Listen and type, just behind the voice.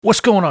What's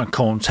going on,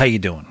 Combs? How you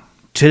doing?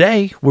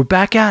 Today, we're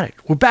back at it.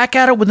 We're back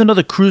at it with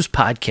another cruise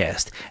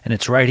podcast, and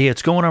it's right here.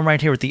 It's going on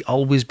right here at the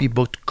Always Be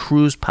Booked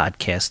Cruise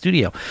Podcast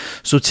Studio.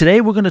 So today,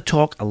 we're going to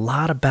talk a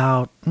lot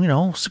about,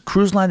 a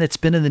cruise line that's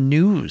been in the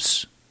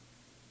news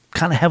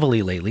kind of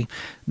heavily lately.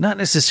 Not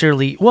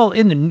necessarily,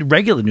 in the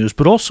regular news,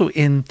 but also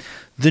in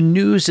the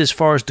news as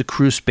far as the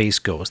cruise space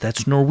goes.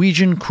 That's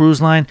Norwegian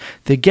Cruise Line.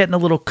 They're getting a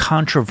little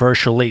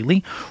controversial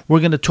lately.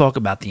 We're going to talk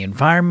about the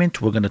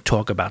environment. We're going to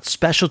talk about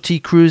specialty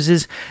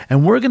cruises.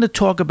 And we're going to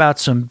talk about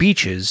some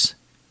beaches,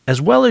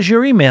 as well as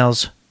your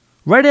emails.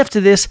 Right after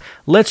this,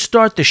 let's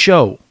start the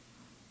show.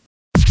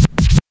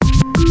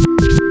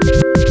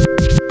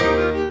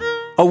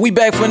 Oh, we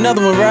back for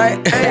another one,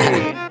 right?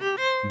 Hey.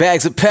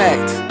 Bags are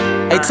packed.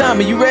 Hey,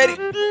 Tommy, you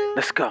ready?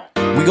 Let's go.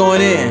 We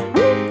going in.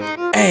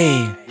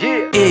 Hey.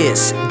 Yeah.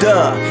 It's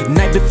the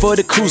night before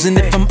the cruising.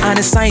 If I'm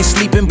honest, I ain't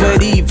sleeping.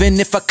 But even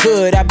if I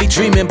could, I'd be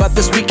dreaming about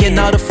this weekend.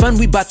 All the fun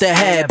we about to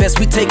have as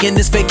we taking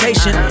this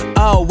vacation.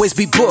 Always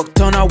be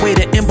booked on our way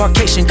to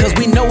embarkation, cause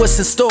we know what's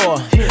in store.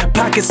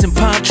 Pockets and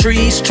palm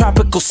trees,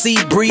 tropical sea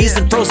breeze,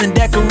 and frozen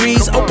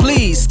daiquiris. Oh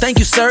please, thank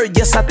you sir,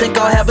 yes I think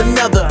I'll have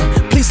another.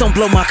 Please don't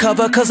blow my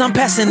cover, cause I'm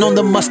passing on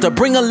the muster.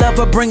 Bring a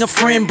lover, bring a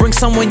friend, bring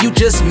someone you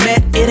just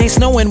met. It ain't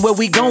snowing where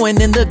we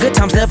going, and the good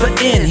times never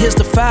end. Here's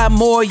to 5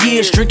 more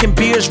years, drinking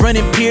beers,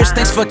 running peers.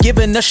 Thanks for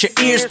giving us your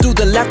ears through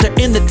the laughter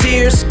and the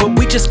tears. But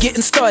we just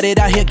getting started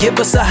out here, give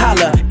us a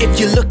holler. If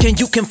you're looking,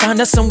 you can find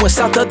us somewhere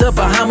south of the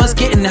Bahamas.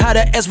 Getting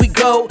hotter as we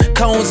go,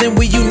 Cones and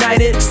we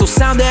united. So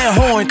sound that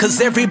horn,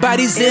 cause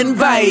everybody's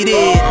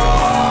invited.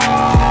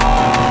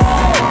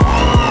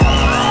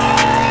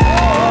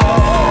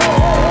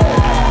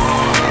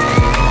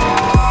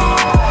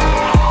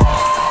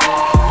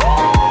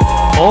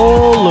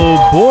 All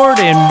aboard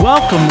and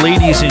welcome,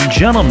 ladies and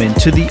gentlemen,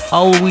 to the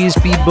Always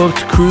Be Booked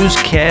Cruise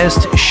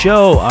Cast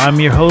show. I'm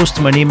your host.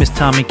 My name is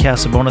Tommy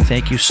Casabona.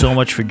 Thank you so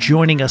much for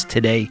joining us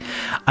today.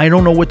 I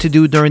don't know what to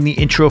do during the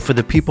intro for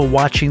the people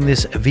watching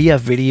this via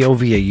video,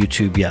 via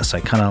YouTube. Yes,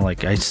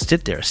 I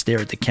sit there, stare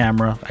at the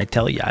camera. I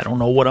tell you, I don't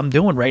know what I'm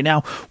doing right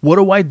now. What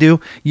do I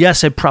do?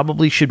 Yes, I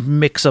probably should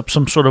mix up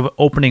some sort of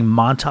opening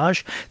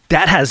montage.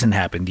 That hasn't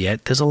happened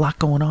yet. There's a lot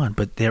going on,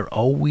 but there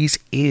always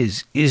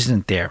is,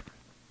 isn't there?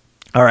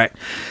 All right,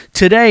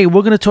 today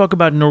we're going to talk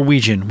about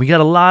Norwegian. We got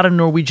a lot of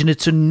Norwegian.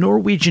 It's a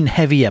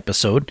Norwegian-heavy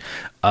episode.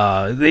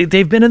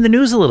 They've been in the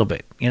news a little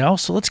bit,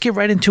 so let's get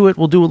right into it.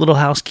 We'll do a little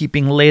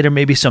housekeeping later,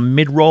 maybe some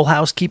mid-roll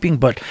housekeeping,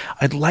 but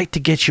I'd like to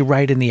get you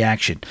right in the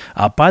action.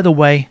 By the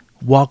way,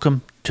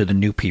 welcome to the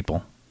new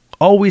people.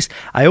 I always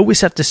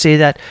have to say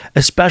that,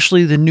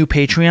 especially the new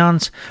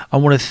Patreons. I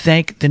want to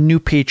thank the new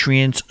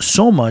Patreons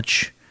so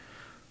much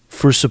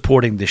for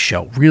supporting this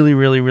show. Really,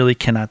 really, really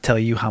cannot tell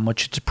you how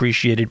much it's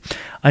appreciated.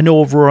 I know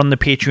over on the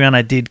Patreon,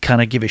 I did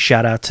kind of give a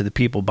shout out to the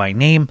people by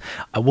name.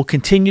 I will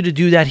continue to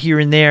do that here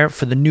and there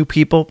for the new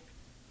people.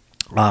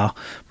 But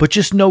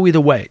just know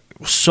either way,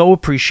 so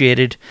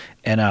appreciated.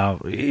 And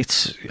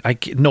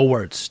no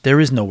words. There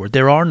is no word.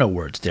 There are no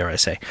words, dare I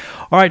say.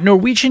 All right,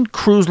 Norwegian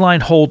Cruise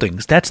Line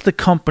Holdings. That's the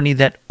company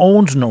that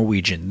owns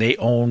Norwegian. They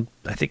own,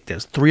 I think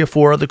there's 3 or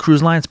 4 other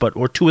cruise lines,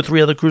 or 2 or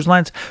 3 other cruise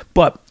lines.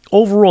 But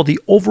overall, the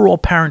overall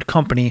parent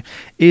company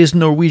is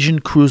Norwegian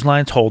Cruise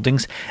Lines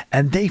Holdings,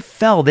 and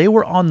they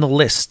were on the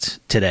list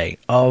today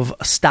of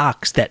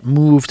stocks that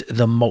moved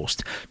the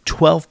most.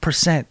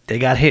 12%. They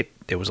got hit.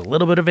 There was a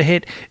little bit of a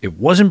hit. It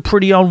wasn't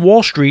pretty on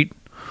Wall Street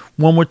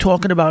when we're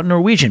talking about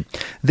Norwegian.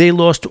 They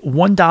lost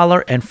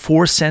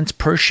 $1.04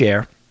 per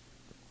share.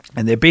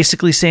 And they're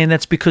basically saying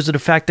that's because of the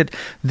fact that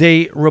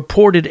they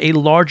reported a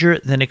larger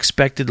than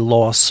expected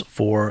loss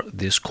for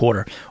this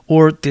quarter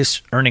or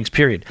this earnings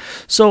period.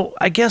 So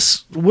I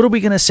guess, what are we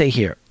going to say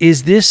here?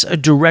 Is this a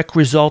direct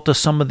result of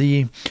some of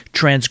the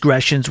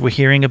transgressions we're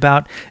hearing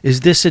about?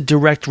 Is this a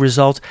direct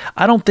result?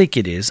 I don't think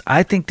it is.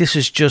 I think this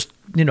is just,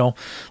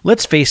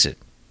 let's face it.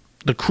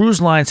 The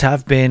cruise lines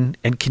have been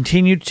and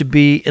continue to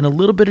be in a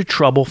little bit of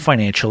trouble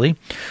financially.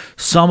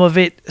 Some of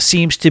it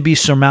seems to be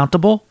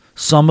surmountable.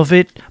 Some of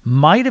it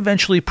might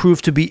eventually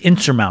prove to be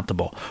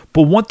insurmountable.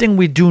 But one thing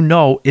we do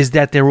know is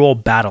that they're all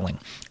battling.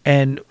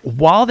 And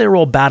while they're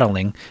all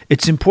battling,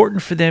 it's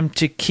important for them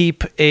to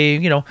keep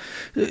a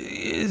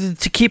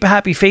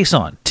happy face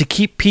on, to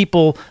keep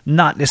people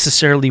not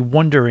necessarily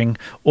wondering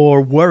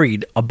or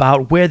worried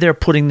about where they're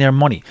putting their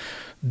money.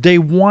 They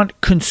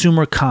want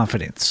consumer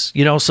confidence,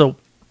 so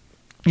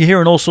you're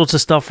hearing all sorts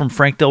of stuff from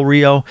Frank Del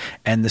Rio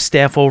and the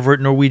staff over at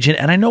Norwegian.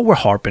 And I know we're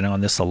harping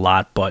on this a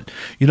lot, but,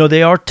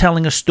 they are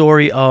telling a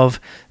story of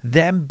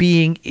them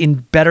being in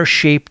better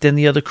shape than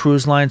the other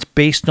cruise lines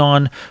based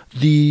on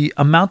the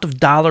amount of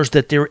dollars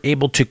that they're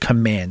able to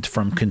command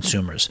from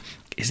consumers.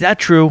 Is that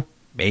true?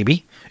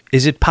 Maybe.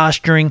 Is it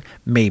posturing?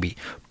 Maybe.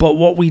 But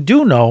what we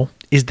do know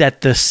is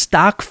that the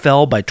stock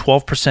fell by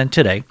 12%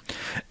 today.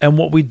 And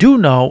what we do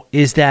know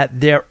is that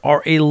there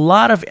are a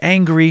lot of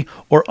angry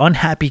or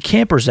unhappy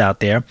campers out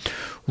there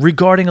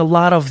regarding a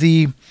lot of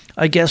the,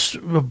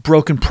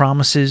 broken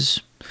promises,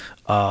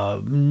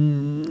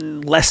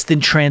 less than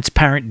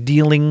transparent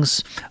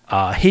dealings,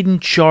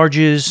 hidden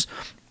charges,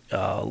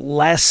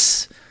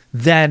 less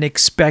than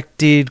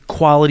expected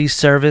quality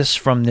service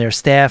from their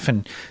staff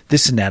and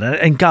this and that.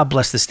 And God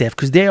bless the staff,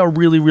 because they are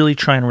really, really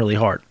trying really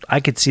hard. I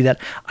could see that.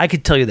 I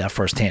could tell you that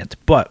firsthand.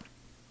 But,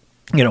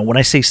 when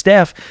I say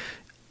staff,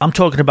 I'm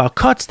talking about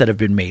cuts that have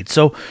been made.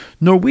 So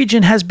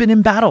Norwegian has been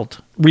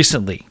embattled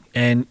recently.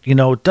 And,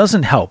 it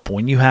doesn't help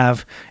when you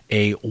have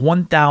a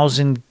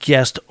 1,000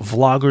 guest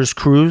vloggers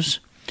cruise.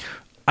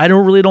 I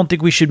don't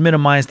think we should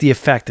minimize the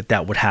effect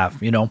that would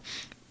have,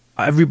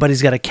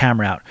 Everybody's got a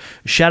camera out.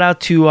 Shout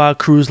out to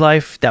Cruise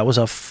Life. That was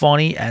a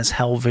funny as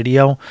hell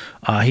video.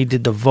 He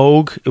did the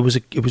Vogue. It was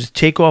a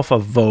takeoff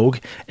of Vogue,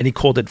 and he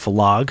called it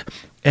Vlog.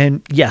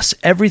 And yes,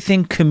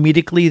 everything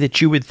comedically that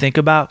you would think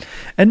about.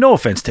 And no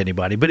offense to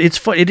anybody, but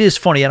it is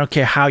funny. I don't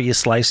care how you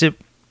slice it.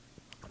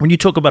 When you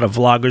talk about a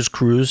vlogger's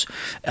cruise,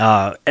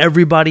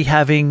 everybody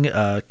having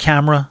a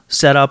camera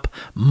set up,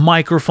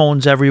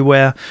 microphones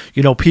everywhere,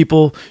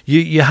 people,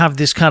 you have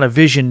this kind of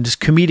vision, this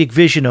comedic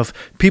vision of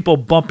people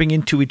bumping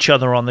into each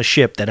other on the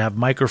ship that have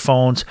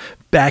microphones,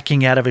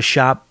 backing out of a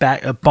shot,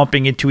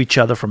 bumping into each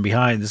other from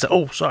behind. It's,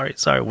 oh, sorry,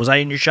 was I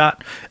in your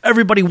shot?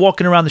 Everybody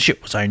walking around the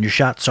ship, was I in your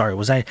shot? Sorry,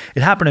 was I?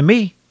 It happened to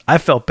me. I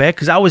felt bad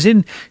because I was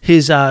in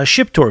his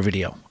ship tour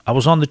video. I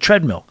was on the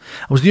treadmill.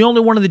 I was the only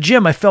one in the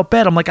gym. I felt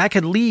bad. I'm like, I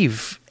could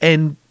leave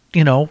and,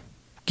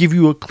 give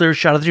you a clear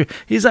shot of the gym.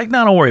 He's like,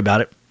 no, don't worry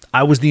about it.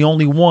 I was the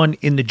only one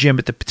in the gym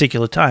at the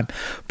particular time.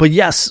 But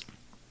yes,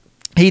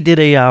 he did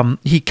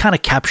he kind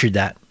of captured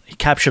that. He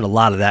captured a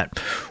lot of that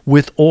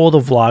with all the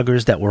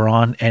vloggers that were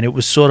on. And it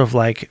was sort of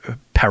like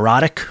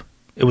parodic.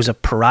 It was a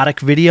parodic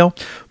video,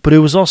 but it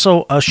was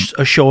also a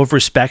show of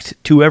respect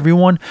to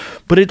everyone.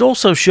 But it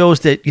also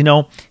shows that,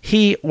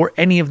 he or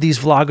any of these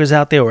vloggers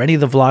out there or any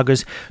of the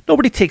vloggers,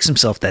 nobody takes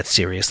himself that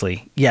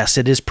seriously. Yes,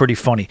 it is pretty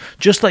funny.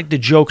 Just like the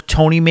joke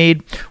Tony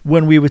made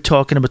when we were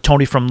talking about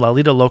Tony from La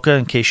Lita Loca,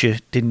 in case you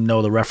didn't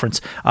know the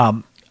reference.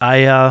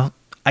 I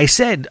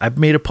said, I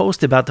made a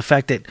post about the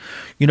fact that,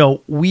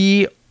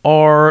 we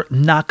are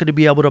not going to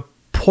be able to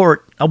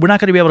we're not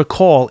going to be able to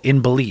call in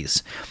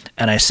Belize.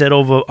 And I said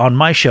over on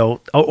my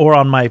show or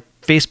on my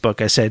Facebook,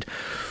 I said,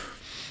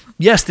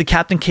 yes, the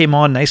captain came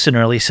on nice and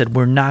early, said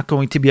we're not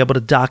going to be able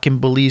to dock in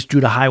Belize due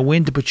to high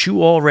wind, but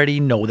you already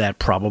know that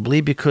probably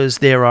because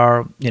there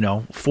are,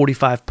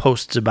 45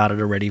 posts about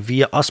it already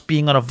via us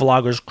being on a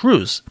vlogger's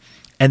cruise.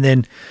 And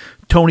then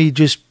Tony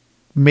just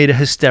made a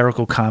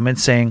hysterical comment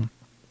saying,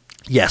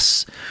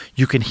 yes,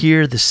 you can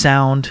hear the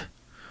sound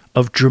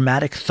of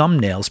dramatic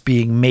thumbnails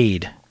being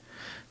made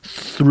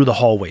through the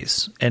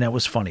hallways, and it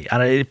was funny.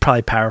 It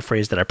probably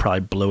paraphrased it. I probably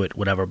blew it,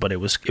 whatever, but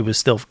it was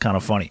still kind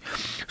of funny.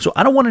 So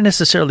I don't want to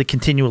necessarily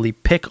continually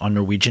pick on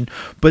Norwegian,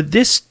 but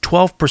this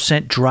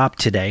 12% drop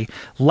today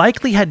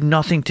likely had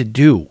nothing to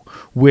do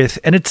with,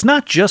 and it's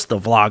not just the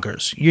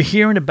vloggers. You're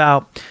hearing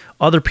about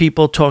other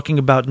people talking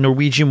about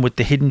Norwegian with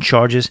the hidden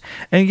charges,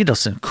 and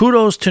listen,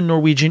 kudos to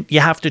Norwegian.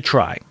 You have to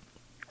try.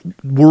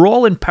 We're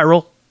all in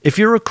peril. If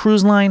you're a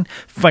cruise line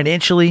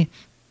financially,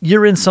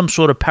 you're in some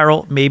sort of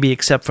peril, maybe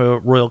except for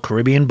Royal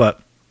Caribbean,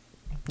 but,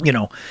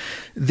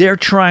 they're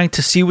trying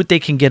to see what they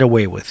can get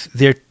away with.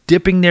 They're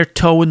dipping their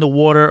toe in the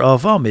water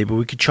of, oh, maybe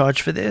we could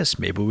charge for this.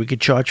 Maybe we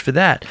could charge for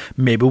that.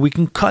 Maybe we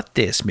can cut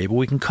this. Maybe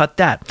we can cut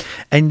that.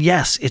 And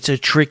yes, it's a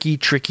tricky,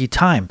 tricky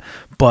time,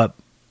 but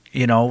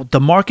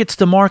the market's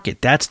the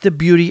market. That's the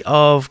beauty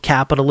of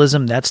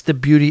capitalism. That's the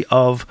beauty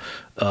of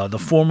the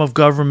form of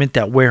government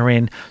that we're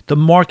in. The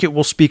market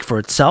will speak for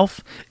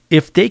itself.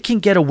 If they can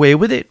get away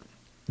with it,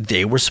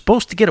 they were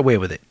supposed to get away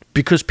with it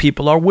because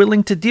people are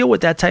willing to deal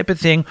with that type of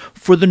thing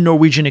for the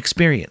Norwegian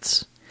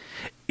experience.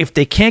 If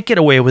they can't get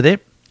away with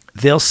it,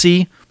 they'll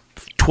see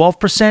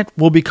 12%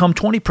 will become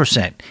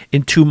 20%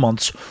 in 2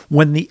 months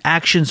when the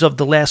actions of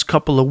the last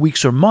couple of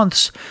weeks or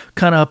months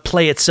kind of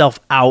play itself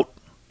out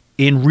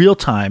in real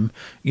time,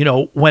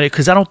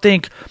 because I don't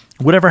think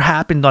whatever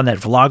happened on that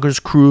vlogger's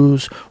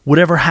cruise,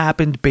 whatever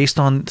happened based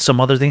on some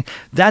other thing,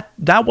 that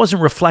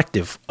wasn't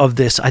reflective of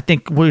this. I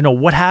think,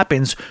 what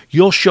happens,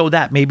 you'll show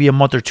that maybe a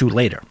month or two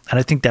later. And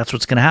I think that's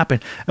what's going to happen.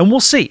 And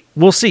we'll see.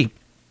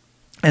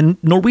 And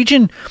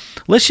Norwegian,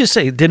 let's just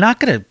say, they're not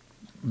going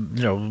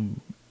to,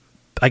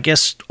 I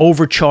guess,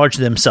 overcharge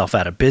themselves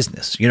out of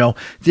business.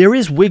 There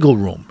is wiggle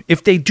room.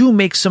 If they do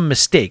make some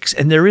mistakes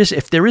and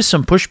if there is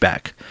some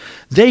pushback,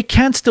 they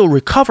can still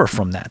recover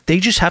from that. They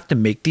just have to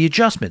make the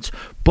adjustments.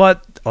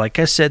 But like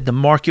I said, the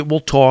market will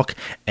talk,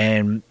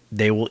 and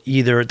they have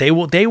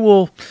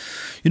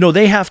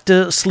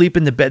to sleep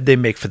in the bed they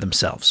make for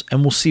themselves,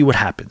 and we'll see what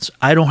happens.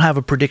 I don't have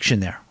a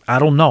prediction there. I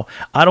don't know.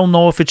 I don't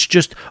know if it's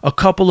just a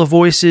couple of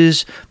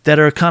voices that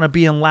are kind of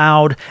being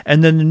loud,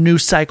 and then the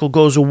news cycle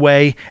goes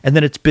away, and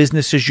then it's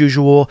business as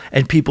usual,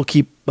 and people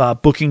keep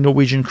booking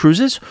Norwegian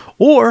cruises,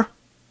 or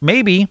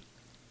maybe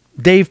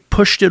they've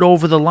pushed it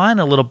over the line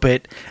a little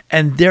bit,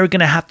 and they're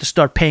going to have to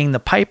start paying the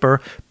piper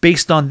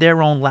based on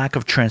their own lack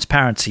of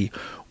transparency.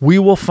 We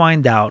will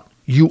find out.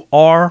 You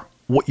are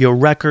what your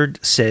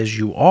record says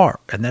you are,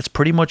 and that's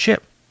pretty much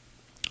it.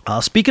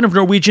 Speaking of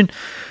Norwegian,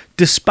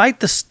 despite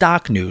the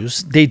stock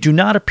news, they do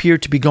not appear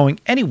to be going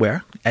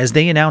anywhere as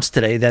they announced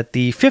today that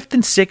the 5th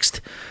and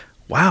 6th,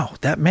 wow,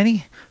 that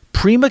many?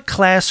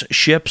 Prima-class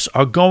ships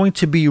are going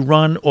to be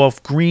run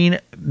off green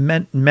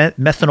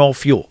methanol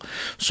fuel.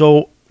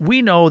 So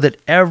we know that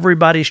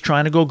everybody's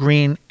trying to go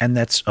green, and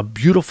that's a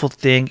beautiful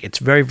thing. It's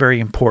very,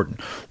 very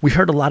important. We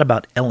heard a lot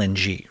about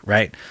LNG,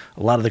 right?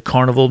 A lot of the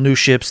Carnival new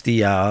ships, the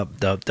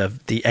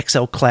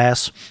XL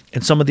class,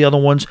 and some of the other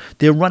ones,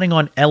 they're running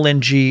on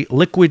LNG,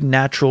 liquefied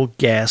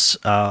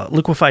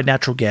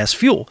natural gas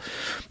fuel.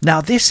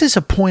 Now, this is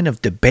a point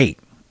of debate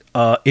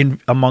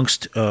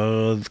amongst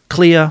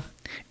CLIA,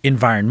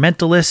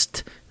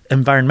 environmentalists,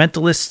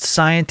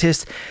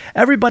 scientists.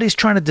 Everybody's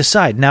trying to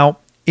decide. Now,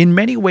 in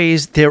many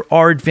ways, there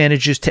are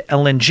advantages to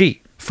LNG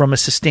from a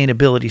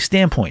sustainability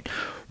standpoint.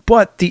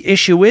 But the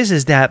issue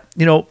is that,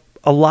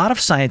 a lot of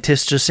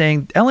scientists are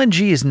saying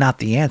LNG is not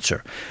the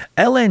answer.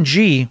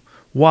 LNG,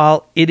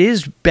 while it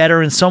is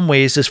better in some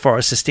ways as far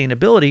as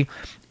sustainability,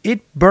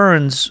 it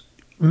burns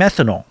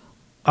methane.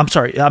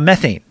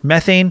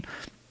 Methane.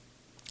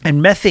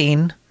 And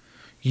methane,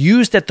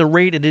 used at the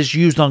rate it is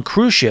used on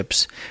cruise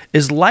ships,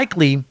 is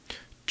likely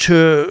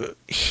to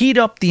heat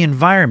up the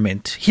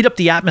environment, heat up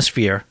the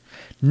atmosphere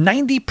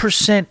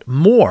 90%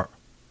 more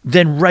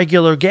than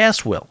regular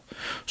gas will.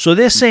 So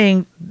they're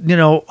saying,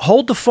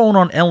 hold the phone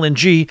on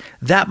LNG.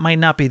 That might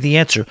not be the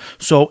answer.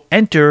 So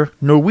enter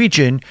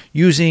Norwegian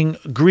using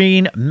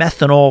green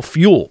methanol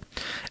fuel.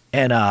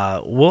 And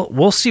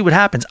we'll see what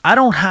happens. I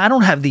don't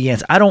have the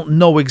answer. I don't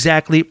know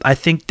exactly. I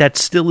think that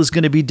still is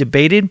going to be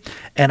debated.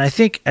 And I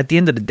think at the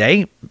end of the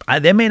day,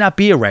 there may not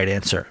be a right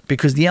answer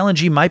because the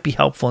LNG might be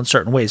helpful in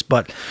certain ways.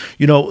 But,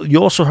 you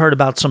also heard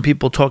about some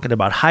people talking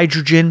about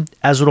hydrogen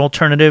as an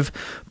alternative.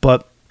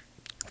 But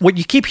what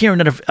you keep hearing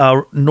out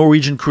of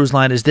Norwegian Cruise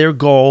Line is their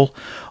goal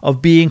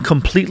of being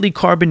completely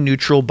carbon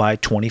neutral by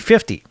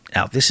 2050.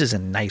 Now, this is a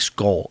nice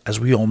goal, as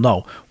we all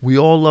know. We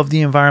all love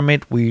the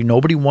environment.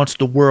 Nobody wants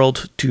the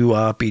world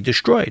to be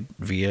destroyed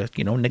via,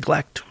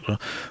 neglect.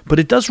 But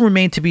it does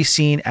remain to be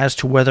seen as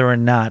to whether or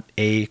not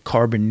a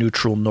carbon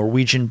neutral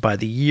Norwegian by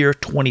the year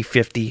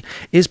 2050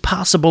 is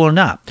possible or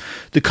not.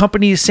 The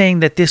company is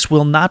saying that this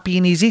will not be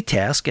an easy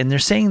task, and they're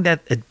saying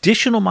that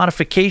additional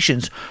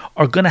modifications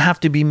are going to have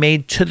to be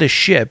made to the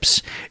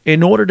ships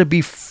in order to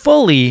be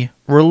fully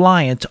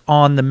reliant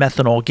on the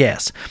methanol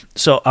gas.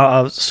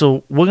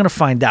 So we're going to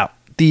find out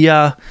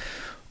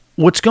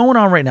what's going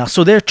on right now.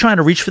 So they're trying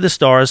to reach for the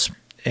stars,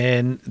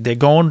 and they're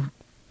going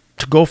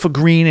to go for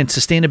green and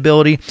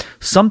sustainability.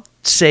 Some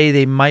say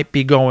they might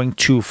be going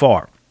too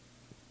far.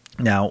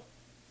 Now,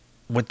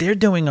 what they're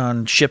doing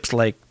on ships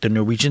like the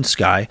Norwegian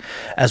Sky,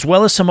 as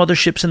well as some other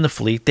ships in the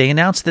fleet, they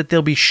announced that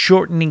they'll be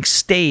shortening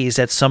stays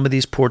at some of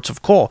these ports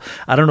of call.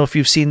 I don't know if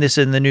you've seen this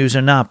in the news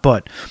or not,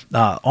 but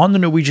on the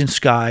Norwegian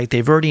Sky,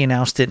 they've already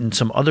announced it, and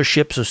some other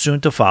ships are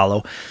soon to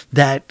follow,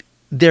 that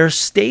their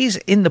stays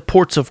in the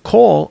ports of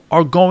call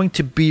are going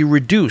to be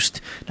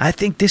reduced. I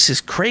think this is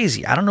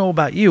crazy. I don't know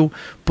about you,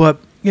 but,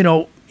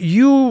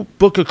 you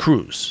book a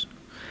cruise.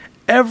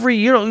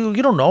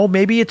 You don't know.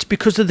 Maybe it's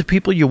because of the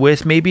people you're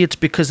with. Maybe it's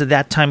because of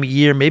that time of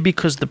year. Maybe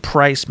because of the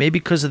price. Maybe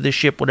because of the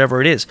ship, whatever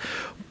it is.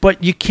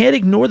 But you can't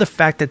ignore the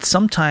fact that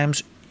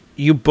sometimes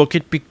you book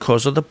it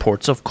because of the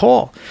ports of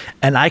call.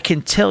 And I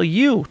can tell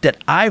you that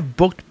I've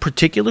booked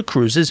particular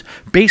cruises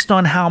based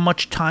on how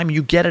much time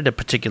you get at a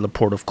particular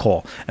port of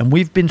call. And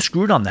we've been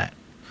screwed on that.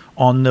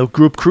 On the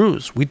group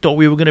cruise, we thought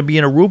we were going to be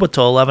in Aruba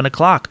till 11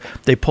 o'clock.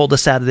 They pulled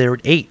us out of there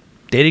at 8.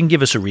 They didn't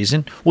give us a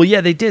reason. Well,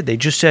 yeah, they did. They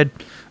just said,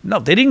 no,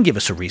 they didn't give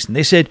us a reason.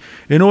 They said,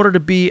 in order to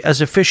be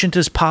as efficient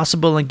as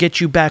possible and get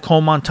you back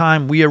home on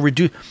time, we are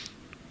reduced.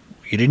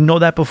 You didn't know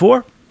that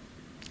before?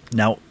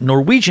 Now,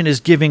 Norwegian is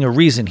giving a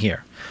reason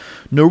here.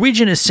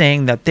 Norwegian is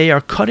saying that they are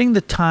cutting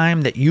the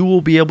time that you will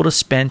be able to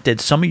spend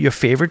at some of your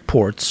favorite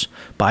ports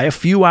by a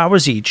few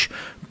hours each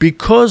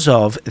because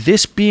of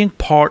this being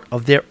part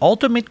of their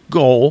ultimate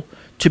goal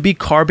to be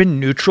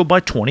carbon neutral by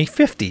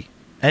 2050.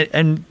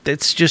 And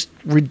it's just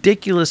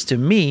ridiculous to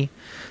me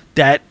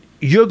that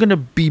you're going to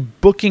be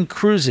booking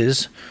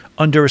cruises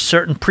under a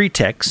certain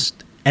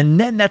pretext, and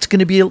then that's going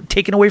to be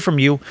taken away from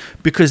you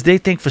because they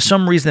think for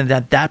some reason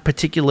that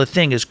particular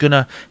thing is going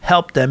to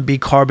help them be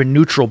carbon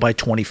neutral by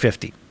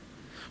 2050.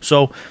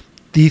 So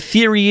the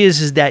theory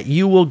is that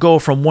you will go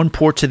from one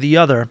port to the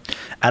other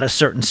at a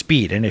certain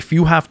speed. And if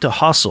you have to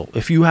hustle,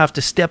 if you have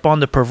to step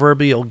on the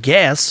proverbial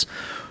gas,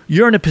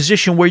 you're in a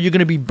position where you're going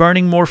to be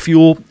burning more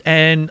fuel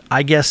and,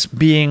 I guess,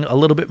 being a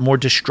little bit more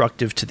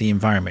destructive to the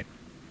environment.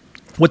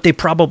 What they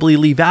probably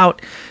leave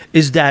out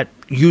is that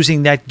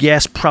using that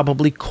gas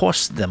probably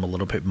costs them a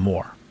little bit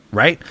more,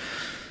 right?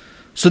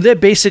 So they're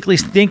basically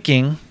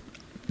thinking,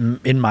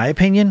 in my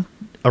opinion,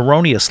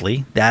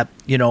 erroneously, that,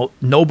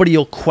 nobody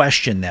will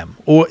question them,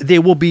 or they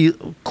will be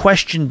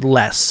questioned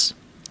less.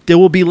 There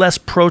will be less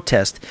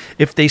protest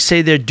if they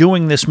say they're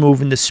doing this move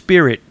in the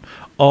spirit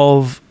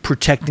of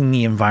protecting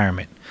the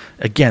environment.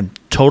 Again,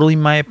 totally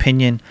my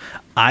opinion.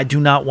 I do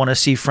not want to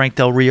see Frank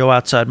Del Rio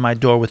outside my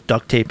door with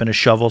duct tape and a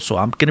shovel, so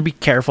I'm going to be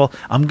careful.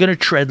 I'm going to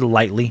tread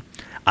lightly.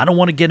 I don't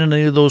want to get into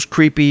any of those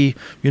creepy,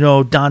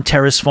 Don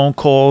Terrace phone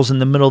calls in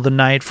the middle of the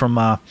night from,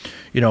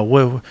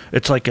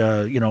 it's like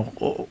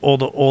all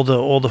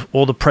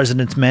the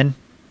president's men.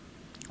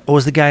 What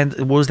was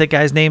that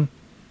guy's name?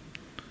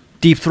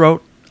 Deep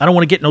Throat. I don't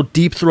want to get no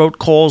Deep Throat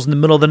calls in the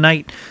middle of the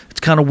night.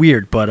 It's kind of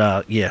weird,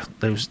 but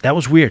that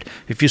was weird.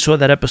 If you saw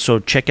that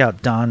episode, check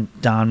out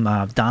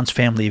Don's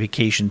Family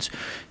Vacations.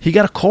 He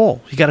got a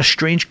call. He got a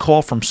strange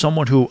call from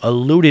someone who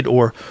alluded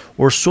or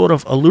sort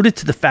of alluded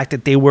to the fact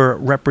that they were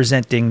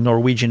representing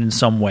Norwegian in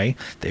some way.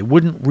 They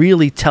wouldn't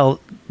really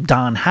tell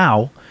Don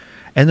how,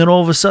 and then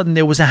all of a sudden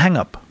there was a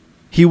hang-up.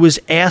 He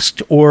was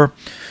asked or,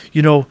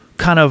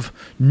 kind of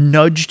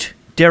nudged,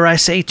 dare I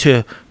say,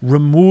 to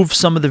remove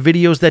some of the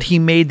videos that he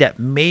made that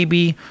may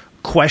be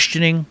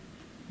questioning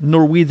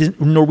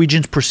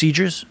Norwegian's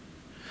procedures.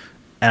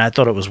 And I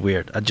thought it was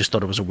weird. I just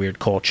thought it was a weird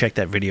call. Check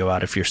that video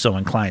out if you're so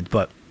inclined.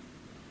 But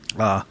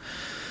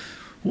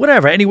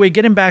whatever. Anyway,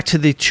 getting back to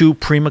the 2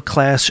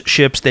 Prima-class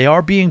ships, they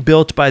are being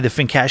built by the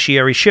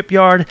Fincantieri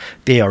shipyard.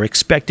 They are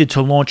expected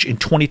to launch in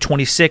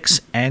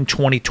 2026 and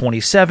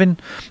 2027.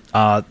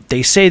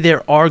 They say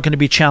there are going to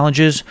be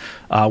challenges.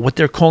 What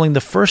they're calling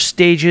the first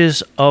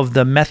stages of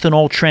the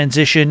methanol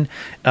transition.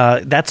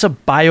 That's a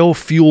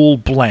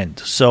biofuel blend.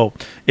 So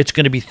it's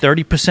going to be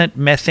 30%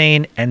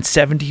 methane and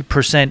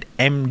 70%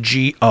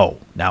 MGO.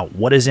 Now,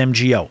 what is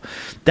MGO?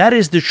 That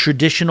is the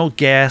traditional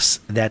gas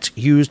that's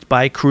used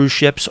by cruise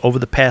ships over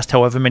the past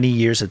however many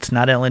years. It's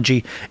not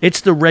LNG.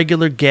 It's the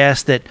regular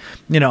gas that,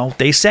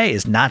 they say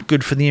is not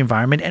good for the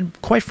environment. And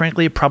quite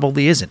frankly, it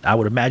probably isn't. I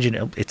would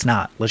imagine it's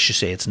not. Let's just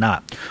say it's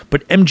not.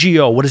 But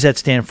MGO, what does that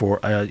stand for?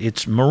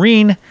 It's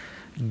marine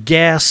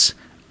gas.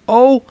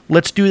 Oh,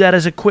 let's do that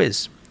as a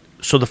quiz.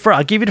 So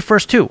I'll give you the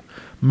first 2.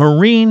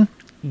 Marine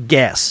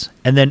gas.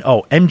 And then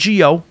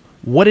MGO.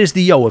 What is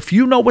the O? If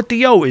you know what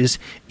the O is,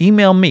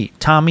 email me,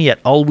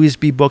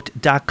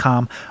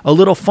 Tommy@alwaysbebooked.com. A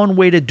little fun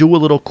way to do a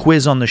little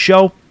quiz on the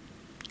show.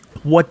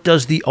 What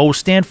does the O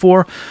stand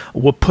for?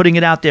 We're putting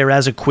it out there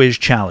as a quiz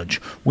challenge.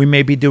 We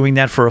may be doing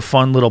that for a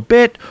fun little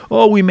bit,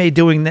 or we may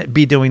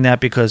be doing that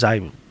because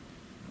I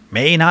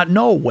may not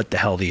know what the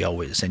hell the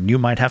O is, and you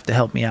might have to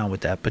help me out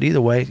with that. But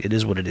either way, it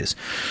is what it is.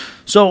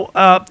 So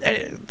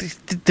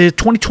the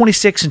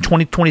 2026 and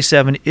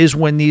 2027 is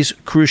when these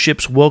cruise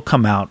ships will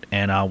come out,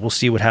 and we'll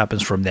see what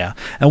happens from there.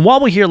 And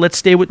while we're here, let's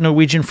stay with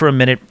Norwegian for a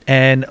minute,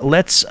 and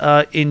let's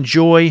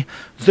enjoy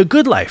the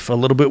good life a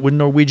little bit with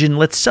Norwegian.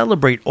 Let's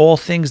celebrate all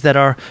things that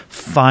are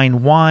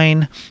fine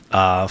wine,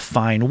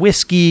 fine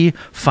whiskey,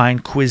 fine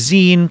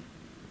cuisine.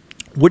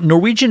 What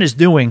Norwegian is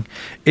doing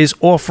is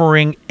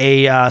offering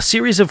a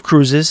series of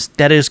cruises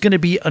that is going to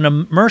be an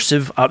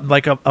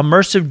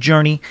immersive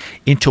journey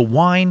into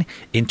wine,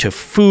 into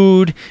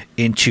food,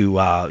 into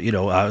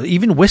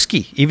even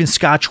whiskey, even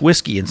Scotch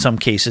whiskey in some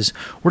cases.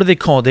 What do they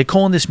call it? They're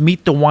calling this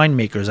Meet the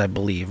Winemakers, I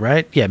believe,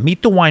 right? Yeah,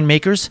 Meet the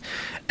Winemakers,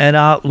 and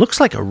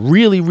looks like a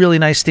really, really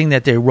nice thing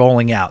that they're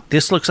rolling out.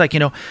 This looks like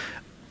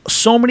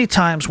so many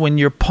times when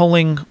you're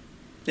pulling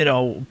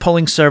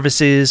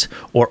services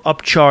or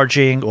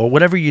upcharging or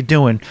whatever you're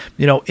doing,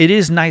 it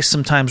is nice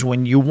sometimes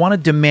when you want to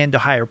demand a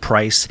higher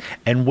price.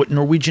 And what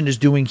Norwegian is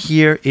doing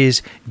here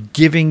is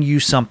giving you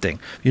something.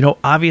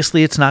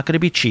 Obviously it's not going to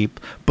be cheap,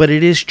 but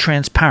it is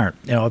transparent.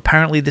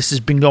 Apparently this has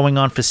been going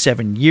on for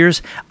 7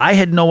 years. I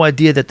had no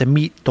idea that the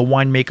Meet the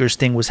Winemakers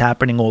thing was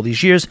happening all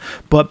these years.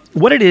 But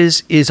what it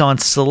is on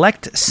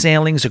select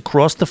sailings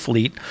across the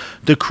fleet,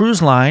 the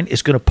cruise line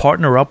is going to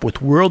partner up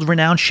with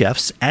world-renowned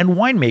chefs and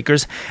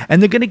winemakers, and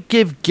they're going to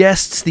give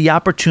guests the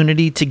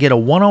opportunity to get a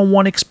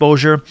one-on-one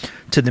exposure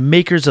to the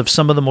makers of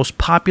some of the most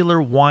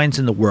popular wines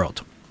in the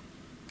world.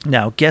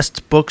 Now, guests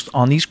booked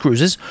on these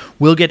cruises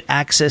will get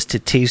access to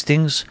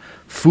tastings,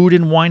 food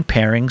and wine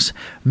pairings,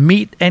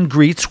 meet and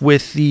greets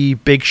with the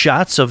big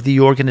shots of the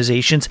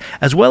organizations,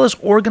 as well as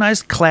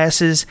organized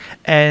classes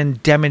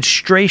and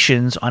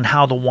demonstrations on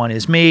how the wine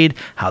is made,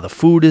 how the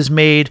food is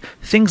made,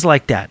 things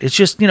like that. It's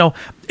just,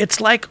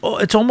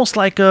 it's almost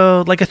like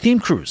a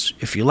theme cruise.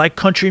 If you like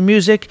country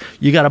music,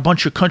 you got a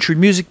bunch of country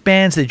music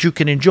bands that you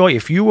can enjoy.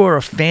 If you are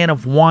a fan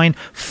of wine,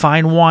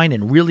 fine wine,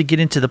 and really get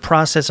into the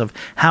process of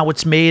how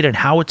it's made and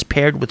how it's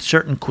paired with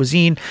certain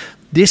cuisine,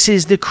 this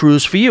is the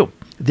cruise for you.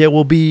 There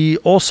will be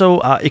also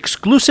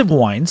exclusive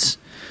wines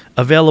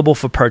available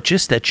for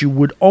purchase that you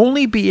would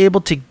only be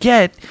able to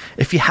get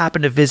if you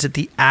happen to visit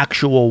the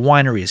actual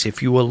wineries,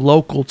 if you were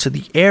local to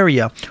the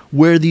area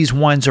where these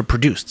wines are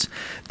produced.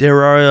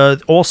 There are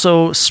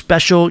also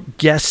special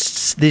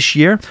guests this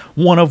year,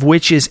 one of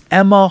which is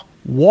Emma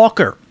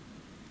Walker.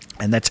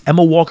 And that's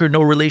Emma Walker,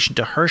 no relation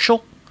to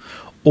Herschel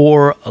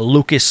or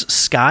Lucas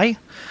Sky.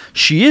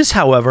 She is,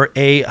 however,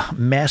 a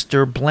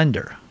master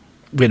blender.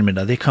 Wait a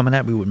minute, are they coming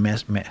at me with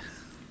master?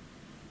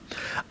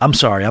 I'm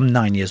sorry, I'm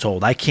 9 years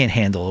old. I can't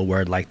handle a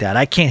word like that.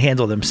 I can't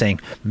handle them saying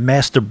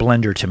master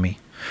blender to me.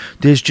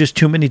 There's just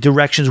too many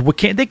directions.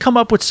 Can't they come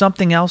up with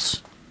something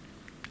else?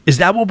 Is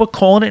that what we're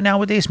calling it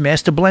nowadays?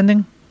 Master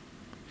blending?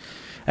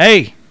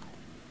 Hey,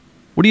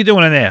 what are you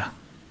doing in there?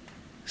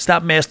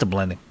 Stop master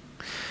blending.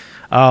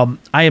 I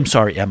am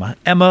sorry, Emma.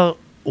 Emma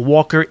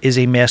Walker is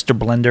a master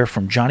blender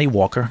from Johnny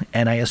Walker,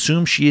 and I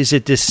assume she is a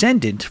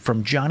descendant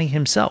from Johnny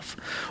himself.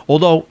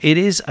 Although it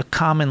is a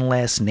common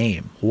last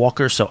name,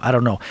 Walker, so I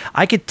don't know.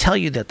 I could tell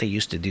you that they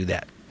used to do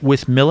that.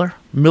 With Miller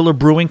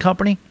Brewing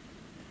Company,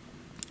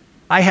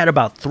 I had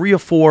about 3 or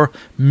 4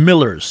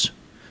 Millers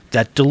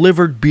that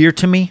delivered beer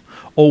to me,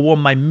 or were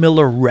my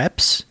Miller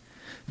reps,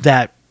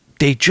 that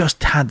they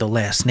just had the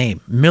last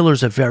name.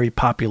 Miller's a very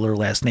popular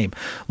last name.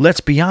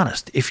 Let's be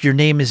honest, if your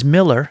name is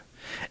Miller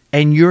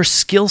and your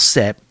skill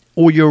set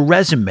or your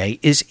resume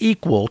is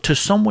equal to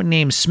someone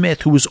named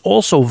Smith who is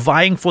also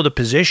vying for the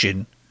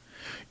position,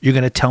 you're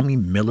going to tell me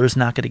Miller's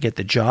not going to get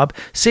the job?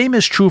 Same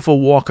is true for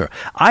Walker.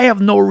 I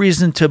have no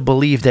reason to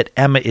believe that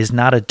Emma is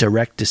not a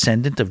direct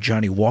descendant of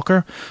Johnny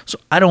Walker. So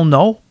I don't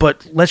know,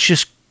 but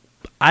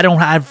I don't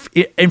have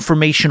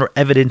information or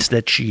evidence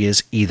that she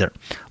is either.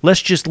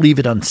 Let's just leave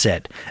it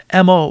unsaid.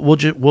 Emma,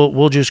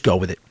 we'll just go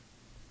with it.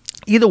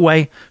 Either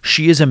way,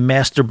 she is a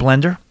master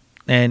blender,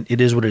 and it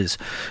is what it is.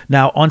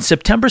 Now, on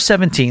September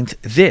 17th,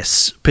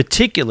 this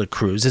particular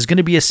cruise is going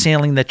to be a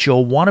sailing that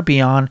you'll want to be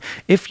on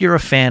if you're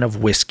a fan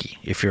of whiskey,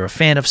 if you're a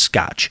fan of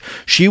scotch.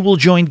 She will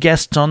join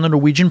guests on the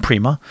Norwegian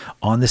Prima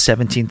on the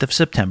 17th of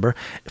September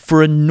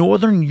for a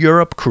Northern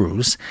Europe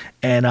cruise,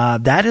 and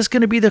that is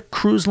going to be the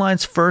cruise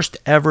line's first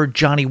ever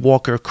Johnny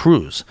Walker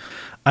cruise.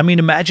 I mean,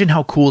 imagine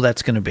how cool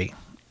that's going to be.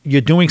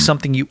 You're doing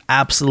something you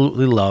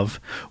absolutely love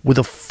with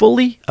a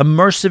fully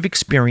immersive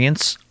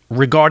experience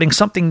regarding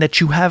something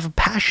that you have a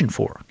passion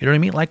for. You know what I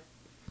mean? Like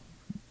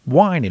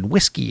wine and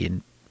whiskey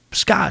and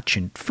scotch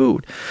and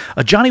food.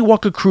 A Johnny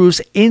Walker cruise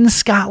in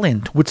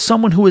Scotland with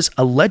someone who is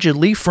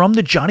allegedly from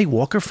the Johnny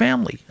Walker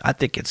family. I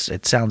think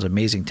it sounds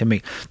amazing to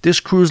me. This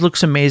cruise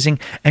looks amazing,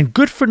 and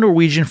good for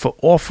Norwegian for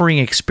offering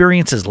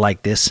experiences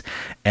like this.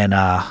 And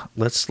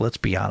let's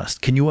be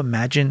honest. Can you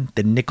imagine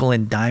the nickel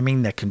and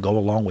diming that can go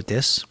along with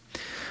this?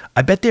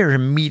 I bet there are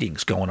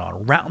meetings going on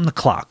around the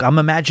clock. I'm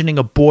imagining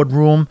a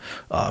boardroom,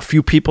 a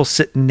few people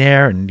sitting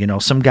there,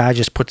 and some guy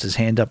just puts his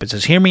hand up and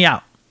says, "Hear me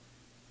out.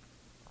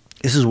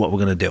 This is what we're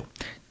going to do.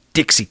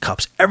 Dixie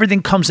cups.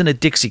 Everything comes in a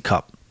Dixie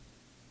cup.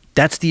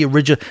 That's the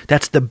original.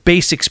 That's the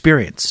base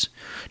experience.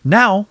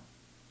 Now,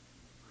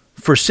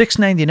 for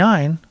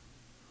 $6.99,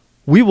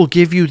 we will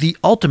give you the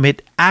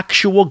ultimate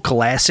actual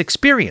glass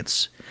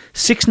experience.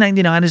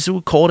 $6.99 is what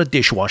we call it, a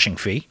dishwashing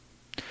fee.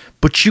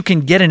 But you can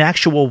get an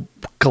actual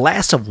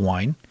glass of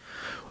wine.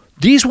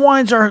 These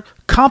wines are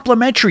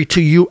complimentary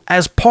to you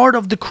as part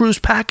of the cruise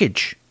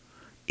package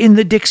in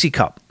the Dixie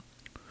cup.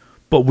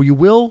 But we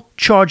will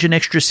charge an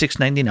extra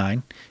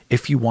 $6.99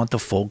 if you want the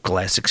full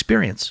glass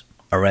experience.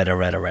 All right.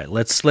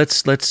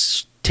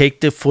 Let's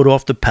take the foot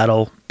off the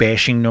pedal,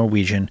 bashing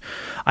Norwegian.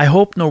 I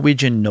hope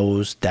Norwegian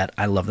knows that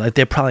I love them.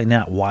 They're probably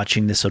not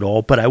watching this at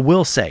all, but I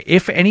will say,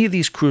 if any of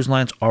these cruise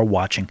lines are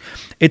watching,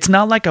 it's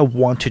not like I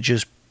want to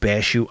just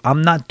bash you.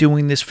 I'm not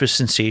doing this for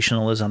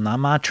sensationalism.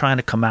 I'm not trying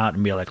to come out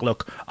and be like,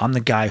 look, I'm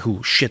the guy who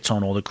shits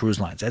on all the cruise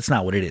lines. That's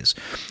not what it is.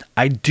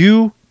 I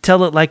do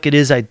tell it like it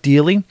is,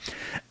 ideally.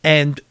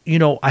 And,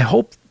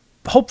 I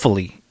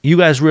hopefully you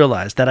guys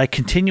realize that I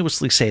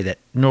continuously say that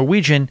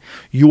Norwegian,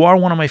 you are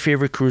one of my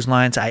favorite cruise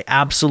lines. I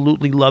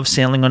absolutely love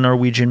sailing on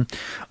Norwegian.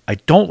 I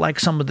don't like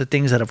some of the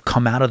things that have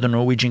come out of the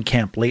Norwegian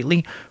camp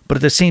lately, but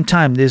at the same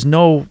time, there's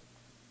no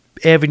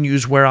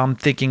avenues where I'm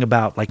thinking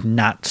about like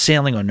not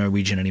sailing on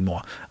Norwegian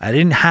anymore. I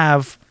didn't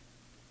have,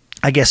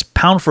 I guess,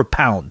 pound for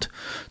pound,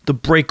 the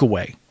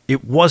Breakaway.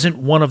 It wasn't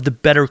one of the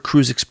better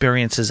cruise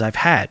experiences I've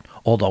had,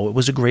 although it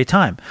was a great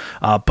time.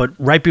 But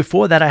right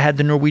before that, I had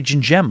the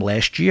Norwegian Gem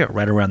last year,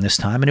 right around this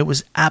time, and it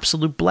was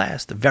absolute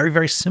blast. A very,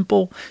 very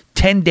simple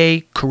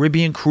 10-day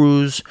Caribbean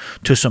cruise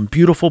to some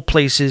beautiful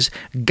places.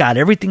 Got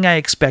everything I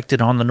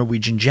expected on the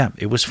Norwegian Gem.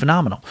 It was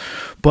phenomenal.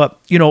 But,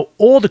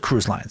 all the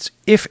cruise lines,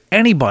 if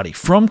anybody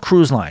from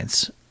cruise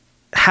lines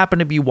happen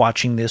to be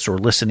watching this or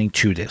listening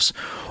to this,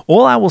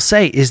 all I will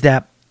say is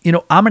that,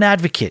 I'm an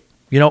advocate.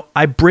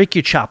 I break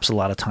your chops a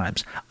lot of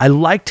times. I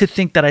like to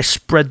think that I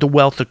spread the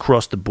wealth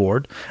across the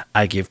board.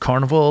 I give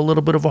Carnival a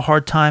little bit of a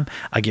hard time.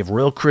 I give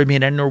Royal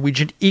Caribbean and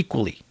Norwegian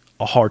equally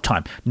a hard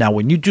time. Now,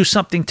 when you do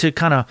something to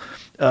kind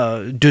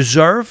of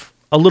deserve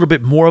a little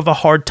bit more of a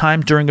hard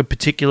time during a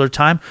particular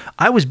time,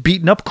 I was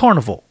beating up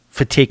Carnival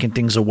for taking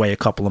things away a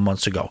couple of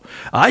months ago.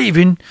 I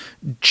even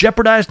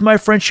jeopardized my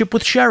friendship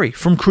with Sherry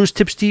from Cruise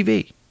Tips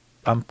TV.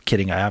 I'm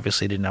kidding. I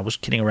obviously didn't. I was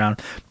kidding around.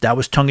 That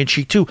was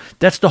tongue-in-cheek too.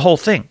 That's the whole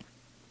thing.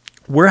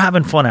 We're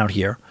having fun out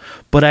here,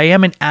 but I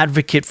am an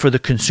advocate for the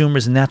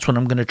consumers, and that's what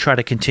I'm going to try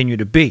to continue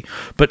to be.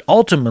 But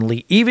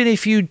ultimately, even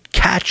if you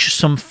catch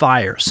some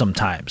fire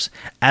sometimes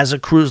as a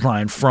cruise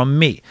line from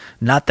me,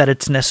 not that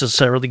it's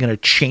necessarily going to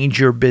change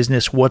your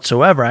business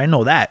whatsoever, I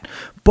know that,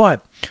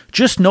 but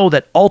just know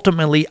that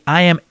ultimately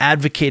I am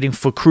advocating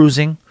for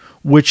cruising,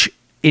 which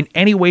in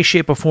any way,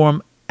 shape, or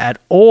form at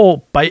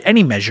all, by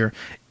any measure,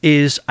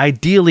 is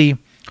ideally,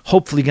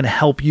 hopefully going to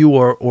help you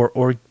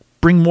or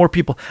bring more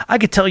people. I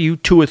could tell you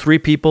 2 or 3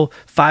 people,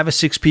 5 or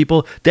 6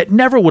 people that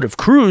never would have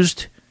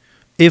cruised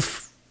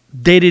if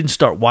they didn't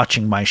start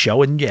watching my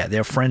show. And yeah,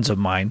 they're friends of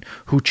mine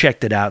who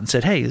checked it out and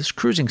said, hey, this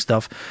cruising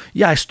stuff,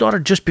 yeah, I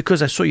started just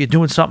because I saw you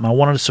doing something. I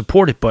wanted to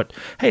support it, but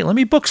hey, let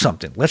me book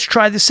something. Let's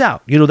try this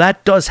out.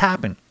 That does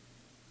happen.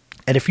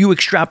 And if you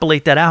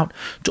extrapolate that out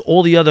to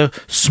all the other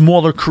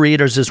smaller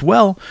creators as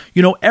well,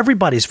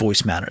 everybody's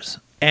voice matters.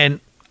 And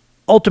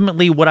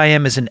ultimately, what I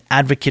am is an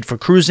advocate for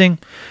cruising,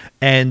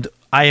 and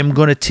I am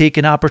going to take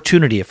an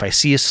opportunity. If I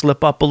see you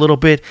slip up a little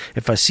bit,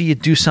 if I see you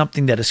do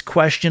something that is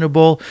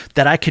questionable,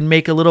 that I can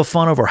make a little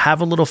fun of or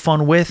have a little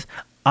fun with,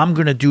 I'm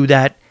going to do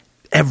that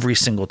every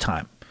single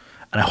time.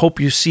 And I hope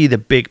you see the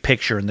big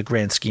picture in the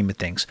grand scheme of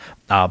things.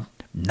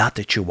 Not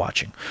that you're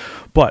watching.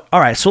 But,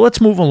 all right, so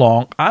let's move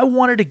along.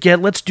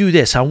 Let's do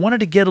this. I wanted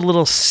to get a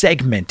little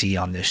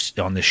segmenty on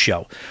this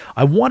show.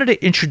 I wanted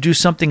to introduce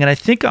something, and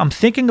I'm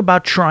thinking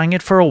about trying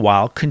it for a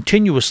while,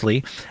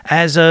 continuously,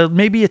 as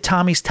maybe a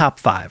Tommy's Top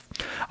 5.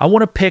 I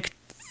want to pick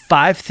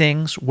 5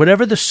 things,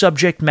 whatever the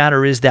subject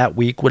matter is that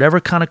week, whatever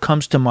kind of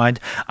comes to mind.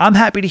 I'm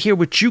happy to hear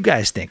what you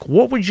guys think.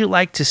 What would you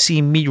like to see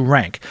me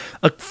rank?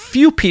 A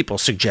few people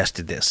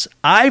suggested this.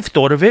 I've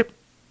thought of it,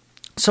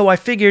 so I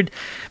figured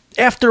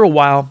after a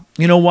while,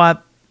 you know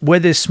what? Where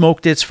there's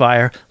smoke, there's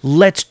fire.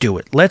 Let's do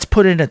it. Let's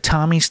put in a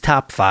Tommy's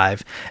Top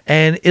 5,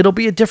 and it'll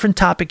be a different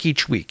topic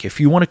each week. If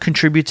you want to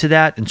contribute to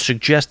that and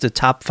suggest a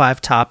top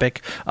 5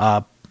 topic,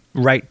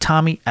 write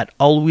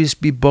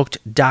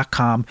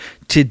Tommy@alwaysbebooked.com.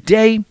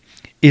 Today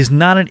is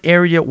not an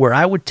area where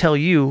I would tell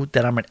you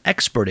that I'm an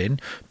expert in,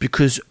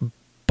 because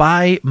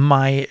by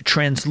my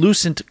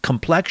translucent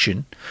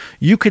complexion,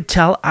 you could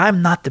tell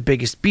I'm not the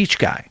biggest beach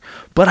guy.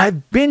 But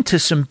I've been to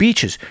some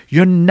beaches.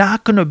 You're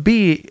not going to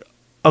be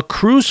a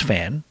cruise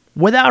fan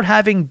without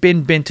having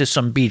been to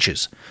some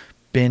beaches.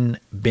 Been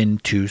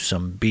to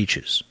some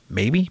beaches.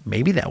 Maybe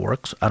that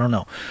works. I don't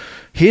know.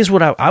 Here's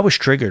what I was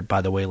triggered,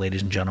 by the way,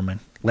 ladies and gentlemen.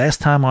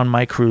 Last time on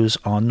my cruise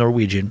on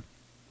Norwegian,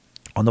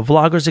 on the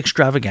Vloggers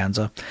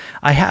Extravaganza,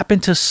 I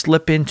happened to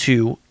slip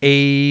into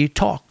a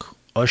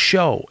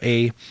show,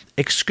 a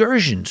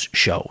excursions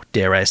show,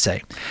 dare I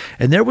say.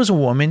 And there was a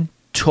woman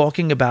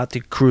talking about the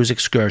cruise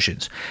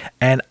excursions,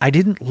 and I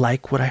didn't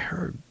like what I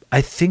heard.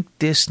 I think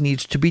this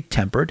needs to be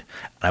tempered.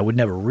 I would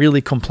never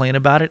really complain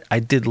about it. I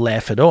did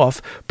laugh it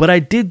off, but I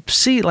did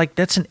see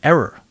that's an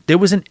error. There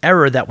was an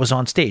error that was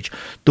on stage.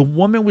 The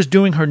woman was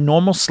doing her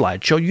normal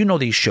slideshow. You know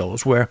these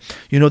shows where,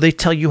 they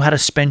tell you how to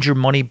spend your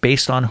money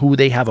based on who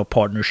they have a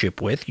partnership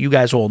with. You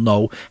guys all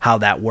know how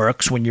that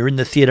works. When you're in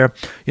the theater,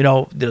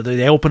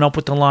 they open up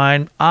with the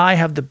line, I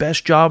have the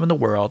best job in the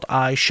world.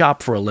 I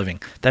shop for a living.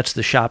 That's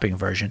the shopping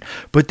version.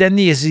 But then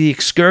there's the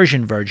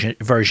excursion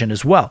version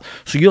as well.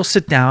 So you'll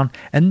sit down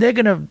and they're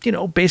going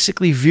to,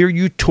 basically veer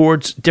you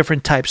towards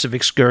different types of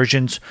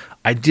excursions,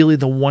 ideally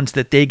the ones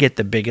that they get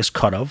the biggest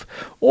cut of.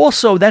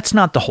 Also, that's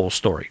not the whole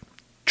story.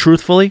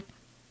 Truthfully,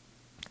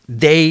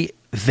 they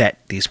vet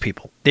these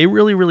people. They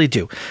really, really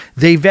do.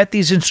 They vet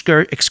these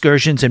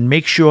excursions and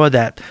make sure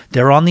that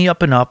they're on the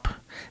up and up,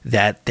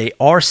 that they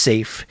are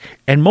safe,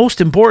 and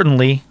most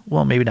importantly,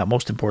 well, maybe not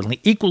most importantly,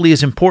 equally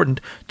as important,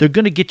 they're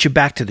going to get you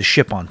back to the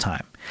ship on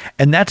time.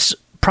 And that's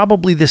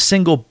probably the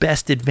single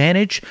best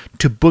advantage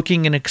to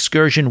booking an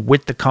excursion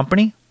with the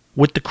company,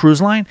 with the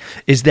cruise line,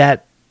 is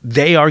that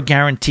they are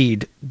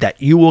guaranteed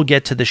that you will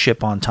get to the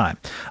ship on time.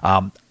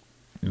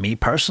 Me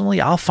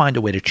personally, I'll find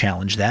a way to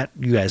challenge that.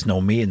 You guys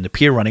know me in the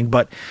pier running,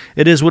 but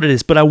it is what it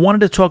is. But I wanted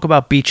to talk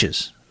about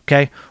beaches,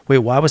 okay? Wait,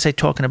 why was I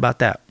talking about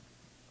that?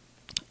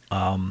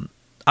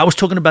 I was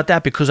talking about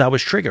that because I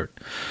was triggered.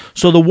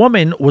 So the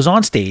woman was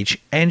on stage,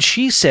 and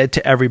she said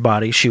to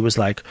everybody, she was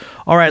like,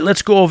 all right,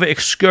 let's go over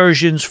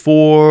excursions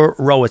for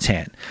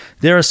Roatan.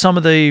 There are some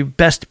of the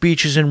best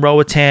beaches in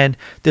Roatan.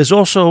 There's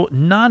also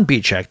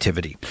non-beach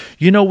activity.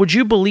 Would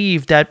you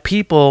believe that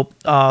people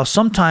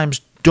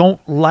sometimes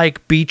don't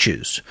like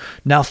beaches?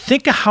 Now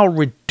think of how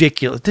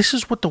ridiculous. This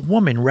is what the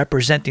woman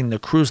representing the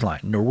cruise line,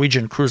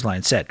 Norwegian Cruise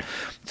Line, said.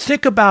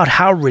 Think about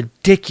how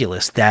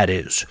ridiculous that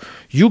is.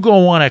 You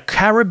go on a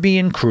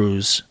Caribbean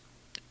cruise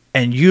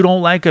and you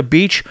don't like a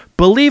beach?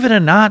 Believe it or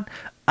not,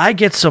 I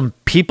get some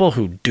people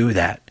who do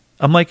that.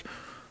 I'm like,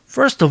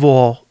 first of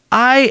all,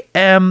 I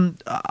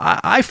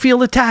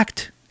feel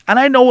attacked. And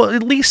I know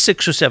at least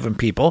 6 or 7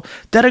 people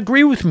that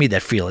agree with me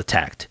that feel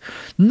attacked.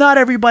 Not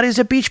everybody's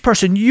a beach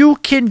person. You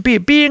can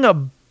being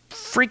a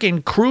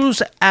freaking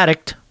cruise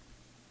addict,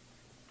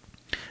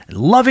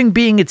 loving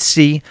being at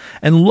sea,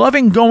 and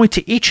loving going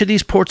to each of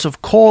these ports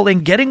of call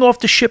and getting off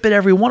the ship at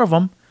every one of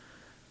them,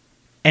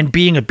 and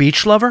being a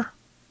beach lover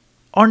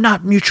are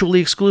not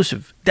mutually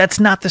exclusive. That's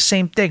not the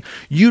same thing.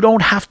 You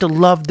don't have to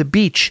love the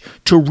beach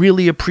to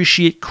really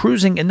appreciate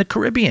cruising in the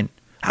Caribbean.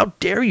 How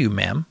dare you,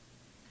 ma'am?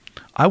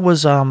 I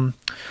was a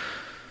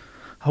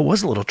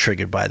little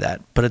triggered by that,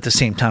 but at the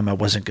same time, I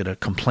wasn't going to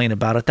complain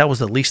about it. That was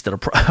the least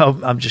of the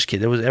I'm just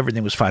kidding.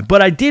 Everything was fine.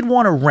 But I did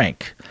want to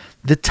rank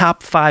the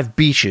top 5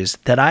 beaches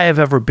that I have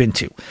ever been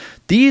to.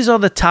 These are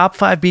the top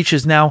 5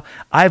 beaches. Now,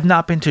 I have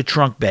not been to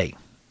Trunk Bay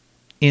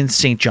in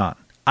St. John.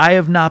 I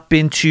have not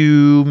been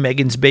to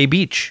Megan's Bay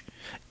Beach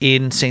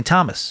in St.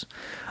 Thomas.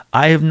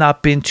 I have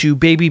not been to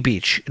Baby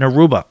Beach in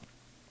Aruba.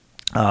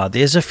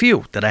 There's a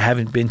few that I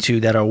haven't been to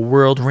that are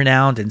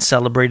world-renowned and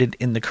celebrated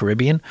in the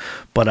Caribbean,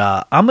 but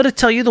I'm going to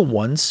tell you the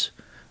ones,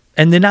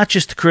 and they're not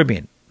just the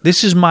Caribbean.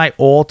 This is my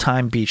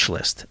all-time beach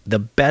list, the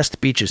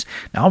best beaches.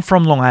 Now, I'm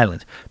from Long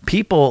Island.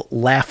 People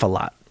laugh a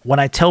lot when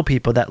I tell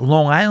people that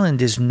Long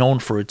Island is known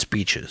for its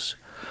beaches.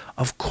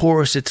 Of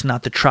course, it's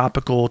not the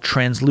tropical,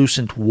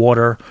 translucent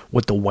water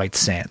with the white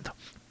sand.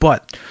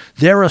 But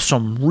there are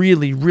some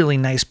really, really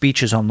nice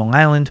beaches on Long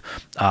Island,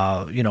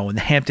 in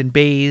the Hampton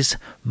Bays,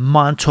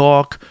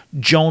 Montauk,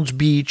 Jones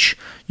Beach.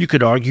 You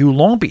could argue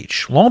Long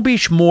Beach. Long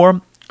Beach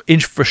more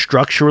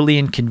infrastructurally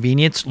and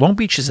convenience. Long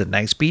Beach is a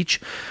nice beach.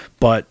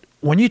 But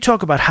when you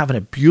talk about having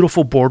a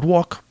beautiful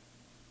boardwalk,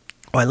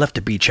 I left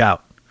the beach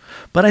out.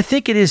 But I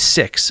think it is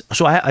 6.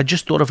 So I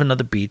just thought of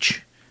another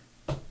beach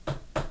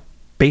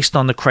based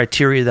on the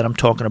criteria that I'm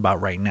talking about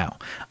right now.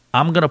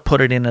 I'm going to put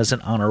it in as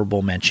an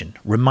honorable mention.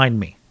 Remind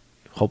me.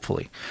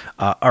 Hopefully.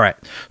 All right.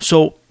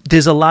 So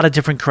there's a lot of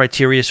different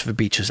criteria for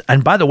beaches.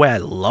 And by the way, I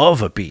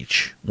love a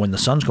beach when the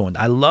sun's going.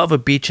 I love a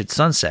beach at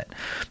sunset.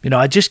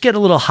 I just get a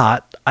little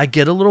hot. I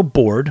get a little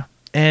bored.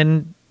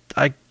 And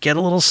I get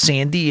a little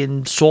sandy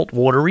and salt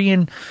watery.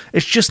 And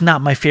it's just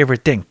not my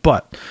favorite thing.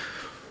 But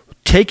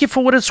take it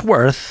for what it's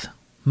worth.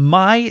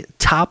 My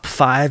top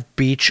 5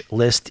 beach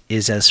list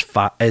is as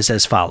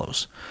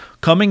follows.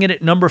 Coming in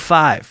at number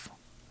 5,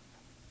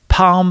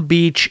 Palm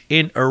Beach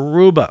in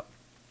Aruba.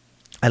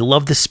 I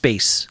love the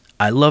space.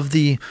 I love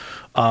the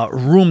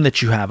room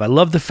that you have. I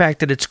love the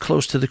fact that it's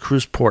close to the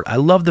cruise port. I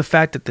love the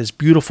fact that there's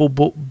beautiful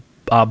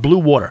blue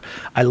water.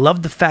 I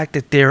love the fact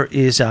that there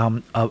is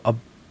a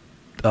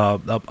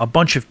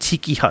bunch of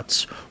tiki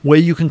huts where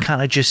you can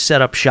kind of just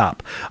set up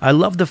shop. I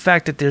love the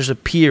fact that there's a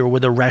pier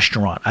with a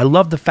restaurant. I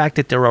love the fact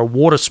that there are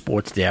water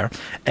sports there,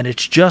 and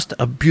it's just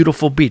a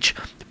beautiful beach.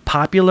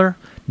 Popular,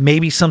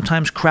 maybe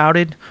sometimes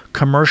crowded,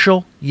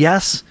 commercial,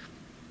 yes.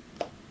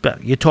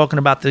 But you're talking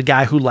about the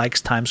guy who likes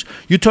Times.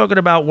 You're talking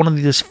about one of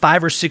these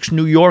 5 or 6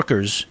 New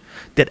Yorkers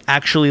that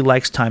actually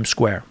likes Times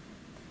Square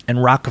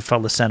and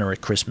Rockefeller Center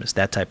at Christmas,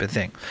 that type of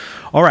thing.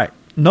 All right,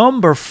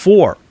 number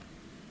 4.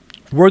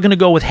 We're going to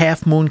go with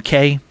Half Moon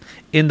Cay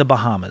in the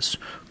Bahamas.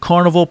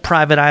 Carnival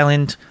Private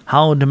Island,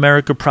 Holland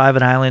America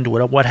Private Island,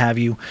 what have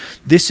you.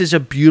 This is a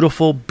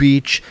beautiful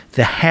beach.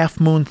 The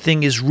Half Moon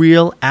thing is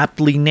real,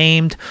 aptly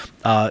named.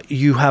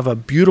 You have a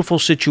beautiful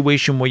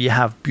situation where you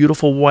have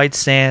beautiful white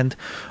sand,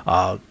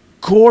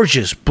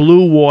 gorgeous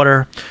blue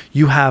water.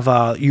 You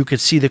have you could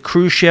see the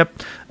cruise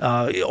ship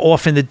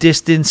off in the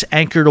distance,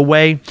 anchored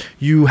away.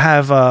 You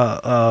have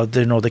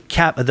the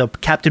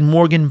Captain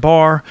Morgan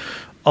bar.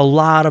 A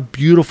lot of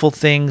beautiful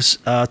things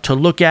to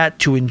look at,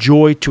 to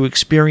enjoy, to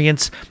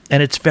experience,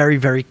 and it's very,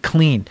 very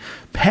clean.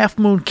 Half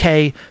Moon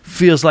Cay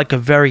feels like a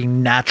very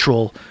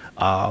natural,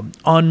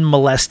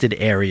 unmolested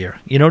area.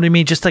 You know what I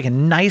mean? Just like a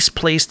nice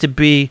place to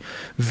be.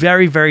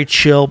 Very, very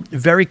chill,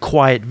 very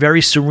quiet,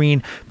 very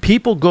serene.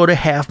 People go to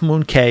Half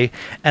Moon Cay,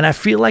 and I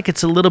feel like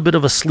it's a little bit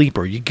of a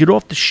sleeper. You get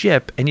off the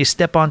ship and you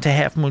step onto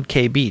Half Moon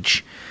Cay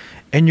Beach,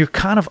 and you're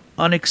kind of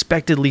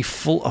unexpectedly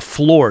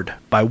floored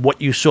by what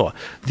you saw.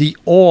 The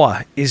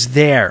awe is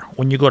there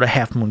when you go to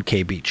Half Moon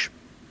Cay Beach.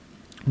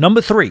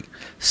 Number 3,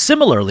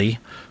 similarly,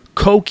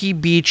 Coki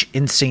Beach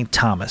in St.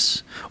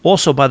 Thomas.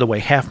 Also, by the way,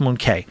 Half Moon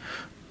Cay.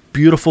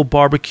 Beautiful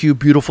barbecue,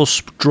 beautiful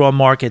straw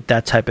market,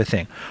 that type of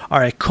thing. All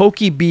right,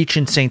 Coki Beach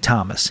in St.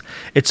 Thomas.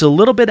 It's a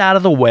little bit out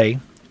of the way,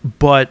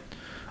 but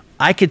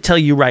I could tell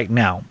you right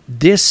now,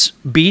 this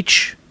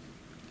beach,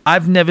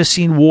 I've never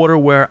seen water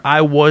where I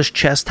was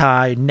chest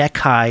high, neck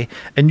high,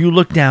 and you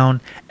look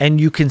down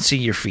and you can see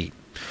your feet.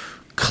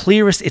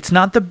 Clearest, it's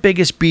not the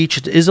biggest beach.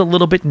 It is a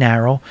little bit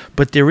narrow,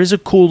 but there is a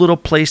cool little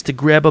place to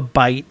grab a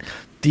bite.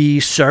 The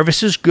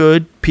service is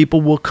good.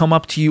 People will come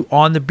up to you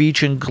on the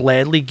beach and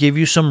gladly give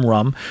you some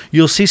rum.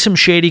 You'll see some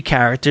shady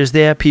characters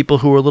there, people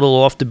who are a little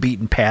off the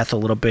beaten path a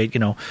little bit,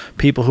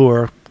 people who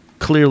are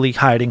clearly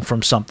hiding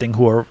from something,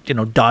 who are,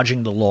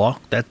 dodging the law.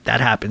 That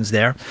happens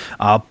there.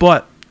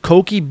 But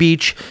Coki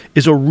Beach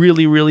is a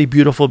really, really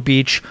beautiful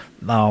beach,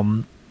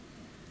 and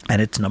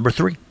it's number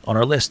 3 on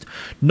our list.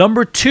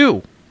 Number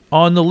 2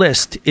 on the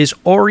list is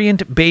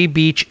Orient Bay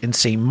Beach in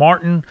St.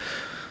 Martin.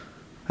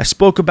 I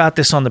spoke about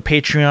this on the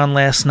Patreon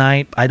last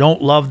night. I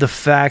don't love the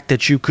fact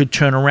that you could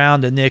turn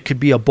around and there could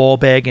be a ball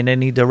bag in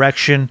any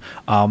direction.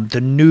 The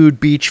nude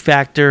beach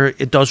factor,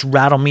 it does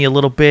rattle me a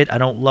little bit. I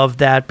don't love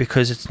that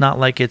because it's not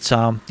like it's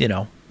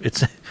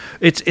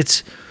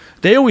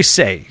They always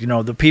say,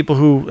 the people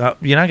who,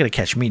 you're not going to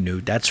catch me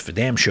nude, that's for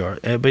damn sure.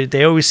 But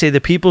they always say the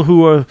people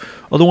who are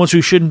the ones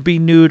who shouldn't be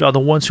nude are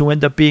the ones who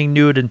end up being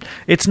nude. And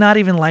it's not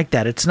even like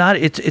that.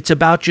 It's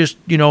about just,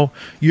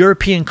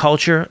 European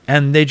culture,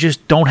 and they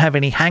just don't have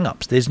any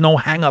hang-ups. There's no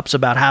hang-ups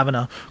about having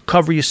to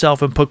cover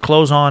yourself and put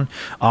clothes on.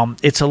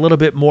 It's a little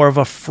bit more of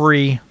a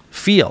free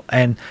feel.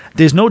 And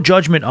there's no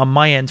judgment on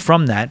my end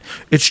from that.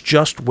 It's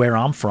just where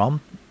I'm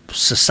from,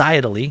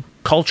 societally,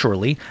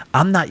 culturally.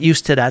 I'm not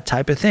used to that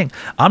type of thing.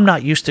 I'm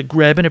not used to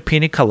grabbing a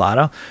pina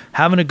colada,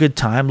 having a good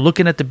time,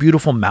 looking at the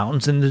beautiful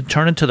mountains, and then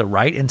turning to the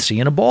right and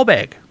seeing a ball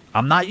bag.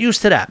 I'm not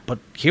used to that, but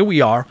here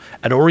we are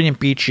at Orient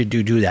Beach. You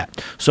do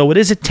that. So it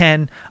is a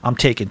 10. I'm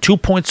taking 2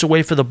 points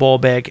away for the ball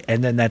bag,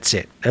 and then that's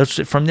it.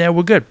 From there,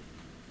 we're good.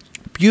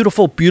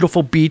 Beautiful,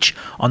 beautiful beach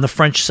on the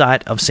French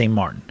side of St.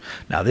 Martin.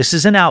 Now, this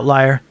is an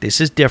outlier.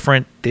 This is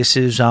different. This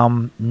is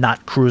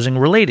not cruising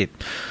related.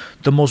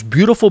 The most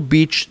beautiful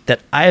beach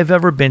that I have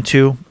ever been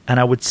to, and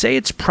I would say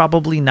it's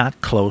probably not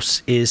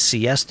close, is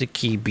Siesta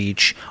Key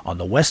Beach on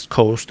the west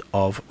coast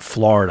of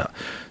Florida.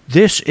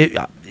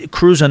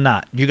 Cruise or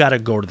not, you got to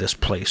go to this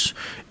place.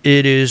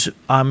 It is,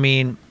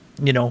 when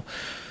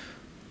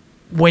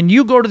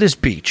you go to this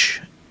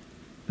beach,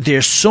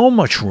 there's so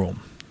much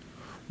room.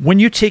 When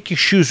you take your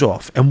shoes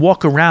off and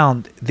walk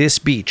around this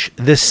beach,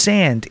 the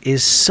sand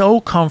is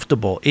so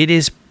comfortable. It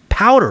is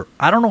powder.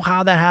 I don't know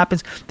how that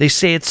happens. They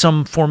say it's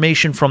some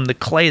formation from the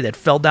clay that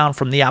fell down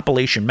from the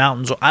Appalachian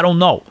Mountains. I don't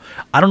know.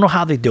 I don't know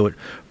how they do it.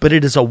 But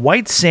it is a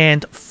white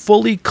sand,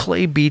 fully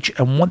clay beach.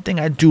 And one thing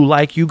I do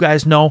like, you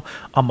guys know,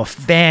 I'm a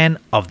fan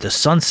of the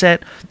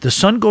sunset. The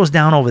sun goes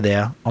down over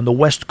there on the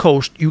west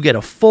coast. You get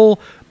a full,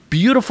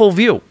 beautiful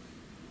view.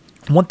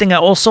 One thing I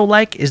also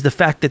like is the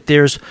fact that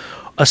there's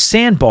a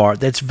sandbar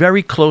that's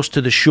very close to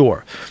the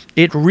shore.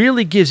 It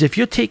really gives, if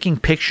you're taking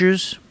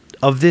pictures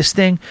of this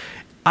thing,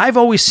 I've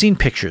always seen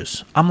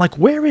pictures. I'm like,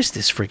 where is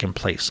this freaking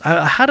place?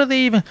 How do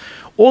they even...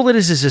 All it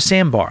is a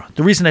sandbar.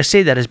 The reason I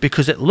say that is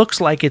because it looks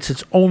like it's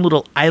its own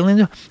little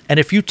island, and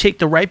if you take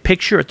the right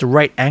picture at the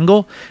right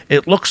angle,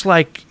 it looks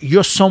like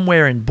you're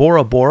somewhere in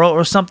Bora Bora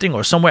or something,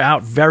 or somewhere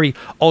out very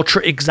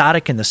ultra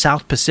exotic in the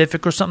South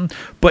Pacific or something,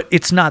 but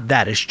it's not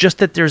that. It's just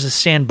that there's a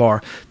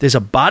sandbar. There's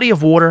a body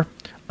of water,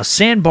 a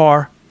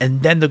sandbar,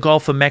 and then the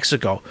Gulf of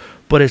Mexico.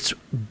 But it's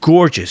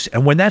gorgeous.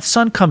 And when that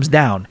sun comes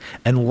down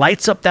and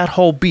lights up that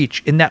whole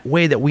beach in that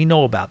way that we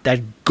know about,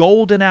 that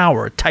golden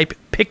hour type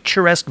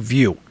picturesque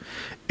view,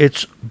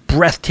 it's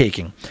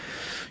breathtaking.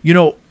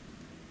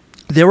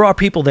 There are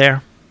people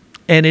there,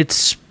 and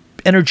it's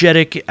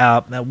energetic.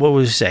 What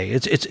would you say?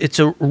 It's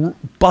a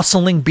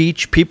bustling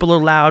beach. People are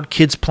loud,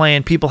 kids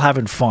playing, people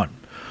having fun.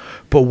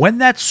 But when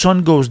that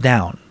sun goes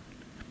down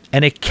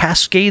and it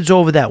cascades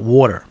over that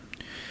water,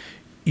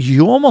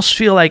 you almost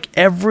feel like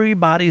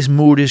everybody's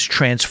mood is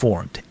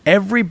transformed.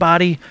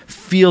 Everybody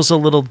feels a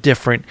little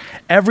different.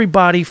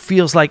 Everybody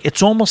feels like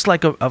it's almost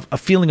like a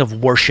feeling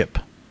of worship.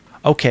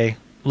 Okay,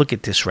 look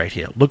at this right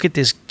here. Look at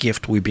this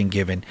gift we've been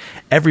given.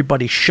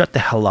 Everybody shut the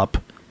hell up.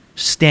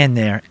 Stand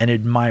there and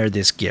admire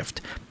this gift.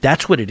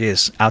 That's what it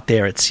is out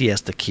there at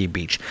Siesta Key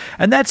Beach.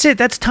 And that's it.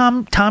 That's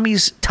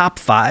Tommy's top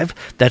 5.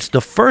 That's the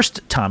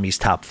first Tommy's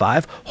top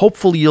 5.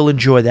 Hopefully you'll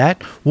enjoy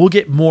that. We'll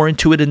get more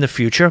into it in the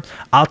future.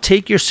 I'll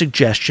take your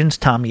suggestions,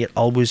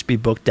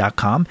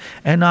 Tommy@alwaysbebooked.com,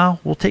 and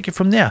we'll take it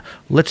from there.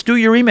 Let's do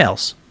your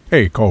emails.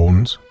 Hey,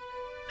 Cones.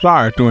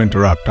 Sorry to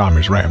interrupt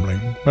Tommy's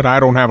rambling, but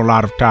I don't have a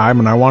lot of time,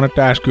 and I wanted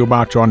to ask you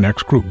about your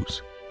next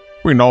cruise.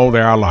 We know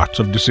there are lots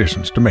of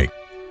decisions to make,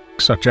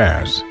 such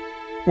as,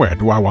 where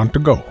do I want to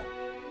go?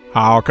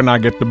 How can I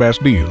get the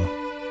best deal?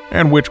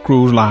 And which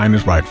cruise line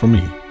is right for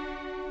me?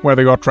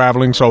 Whether you're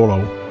traveling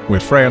solo,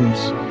 with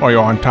friends, or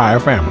your entire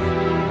family,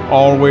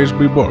 Always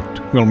Be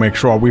Booked will make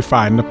sure we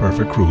find the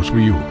perfect cruise for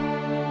you.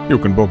 You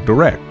can book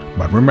direct,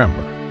 but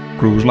remember,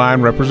 cruise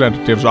line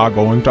representatives are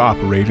going to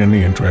operate in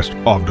the interest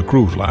of the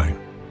cruise line.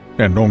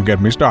 And don't get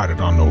me started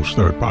on those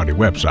third-party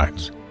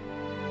websites.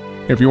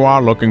 If you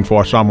are looking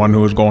for someone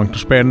who is going to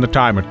spend the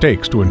time it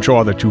takes to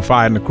ensure that you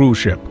find the cruise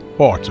ship,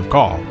 ports of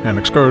call, and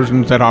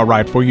excursions that are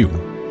right for you,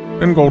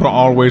 then go to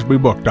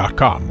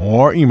alwaysbebooked.com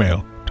or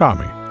email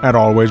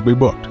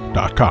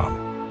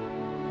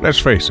Tommy@alwaysbebooked.com. Let's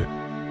face it,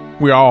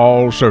 we are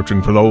all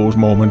searching for those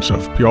moments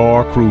of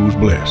pure cruise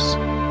bliss.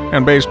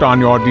 And based on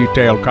your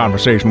detailed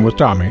conversation with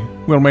Tommy,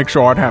 we'll make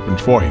sure it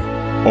happens for you,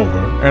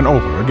 over and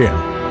over again.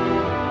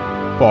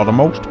 For the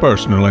most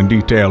personal and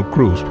detailed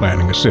cruise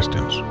planning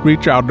assistance,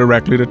 reach out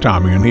directly to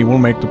Tommy and he will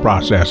make the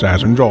process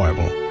as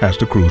enjoyable as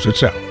the cruise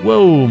itself.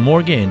 Whoa,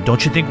 Morgan,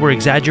 don't you think we're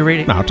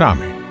exaggerating? Now,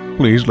 Tommy,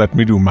 please let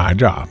me do my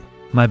job.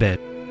 My bad.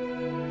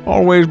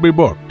 Always Be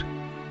Booked.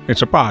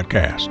 It's a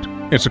podcast.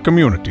 It's a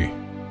community.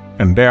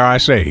 And dare I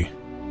say,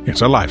 it's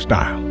a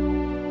lifestyle.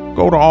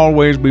 Go to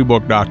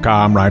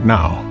alwaysbebooked.com right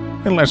now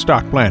and let's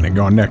start planning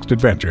your next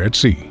adventure at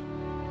sea.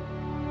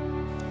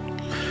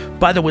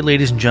 By the way,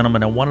 ladies and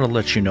gentlemen, I wanted to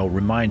let you know,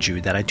 remind you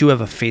that I do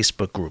have a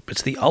Facebook group.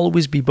 It's the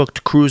Always Be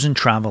Booked Cruise and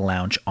Travel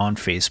Lounge on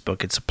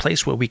Facebook. It's a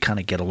place where we kind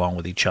of get along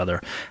with each other,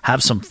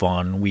 have some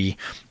fun. We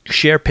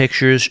share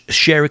pictures,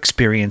 share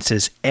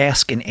experiences,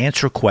 ask and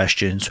answer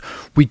questions.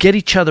 We get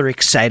each other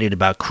excited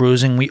about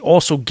cruising. We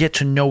also get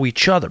to know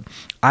each other.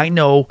 I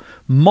know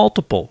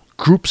multiple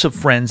groups of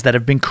friends that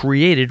have been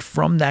created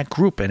from that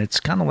group. And it's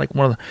kind of like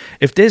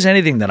if there's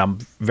anything that I'm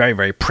very,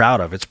 very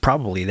proud of, it's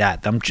probably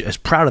that. I'm as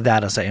proud of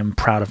that as I am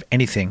proud of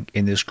anything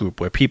in this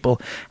group, where people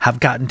have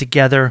gotten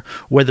together,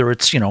 whether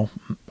it's,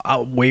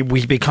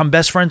 we become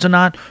best friends or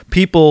not.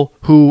 People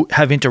who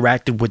have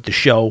interacted with the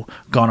show,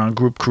 gone on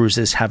group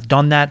cruises, have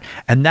done that.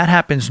 And that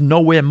happens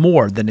nowhere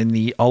more than in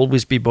the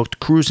Always Be Booked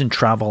Cruise and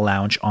Travel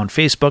Lounge on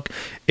Facebook.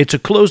 It's a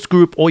closed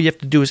group. All you have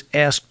to do is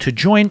ask to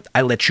join.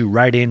 I let you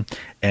right in,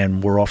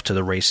 and we're off to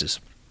the races.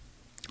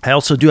 I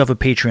also do have a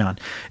Patreon.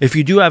 If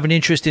you do have an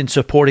interest in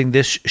supporting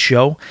this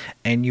show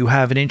and you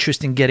have an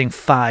interest in getting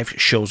 5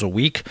 shows a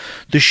week,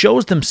 the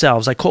shows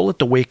themselves, I call it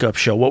the Wake Up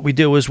Show. What we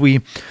do is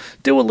we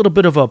do a little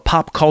bit of a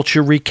pop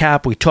culture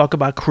recap. We talk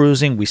about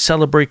cruising. We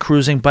celebrate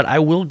cruising, but I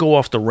will go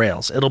off the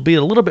rails. It'll be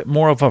a little bit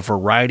more of a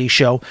variety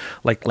show.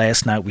 Like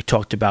last night, we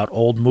talked about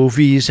old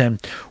movies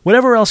and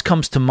whatever else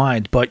comes to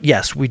mind. But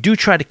yes, we do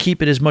try to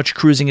keep it as much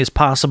cruising as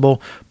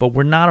possible, but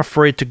we're not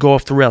afraid to go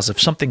off the rails. If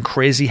something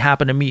crazy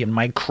happened to me in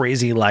my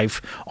crazy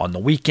life on the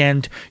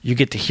weekend, you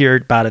get to hear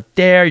about it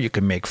there. You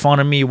can make fun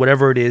of me,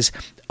 whatever it is.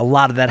 A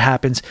lot of that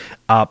happens.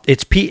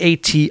 It's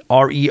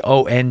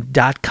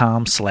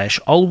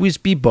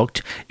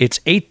patreon.com/alwaysbebooked. It's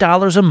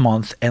 $8 a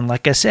month. And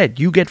like I said,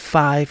 you get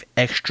 5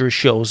 extra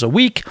shows a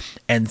week.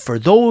 And for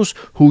those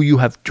who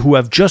have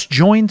just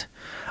joined,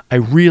 I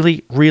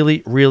really,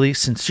 really, really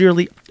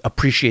sincerely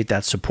appreciate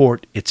that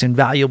support. It's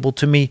invaluable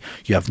to me.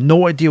 You have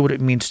no idea what it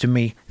means to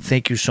me.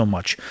 Thank you so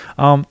much.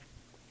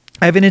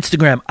 I have an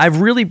Instagram. I've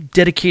really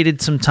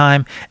dedicated some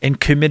time and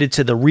committed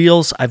to the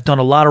Reels. I've done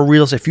a lot of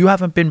Reels. If you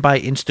haven't been by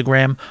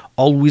Instagram,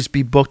 Always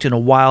Be Booked, in a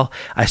while,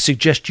 I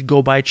suggest you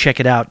go by, check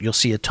it out. You'll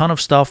see a ton of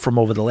stuff from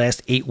over the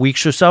last 8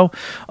 weeks or so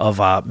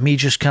of me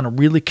just kind of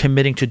really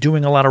committing to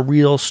doing a lot of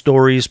Reels,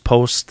 stories,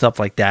 posts, stuff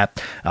like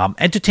that.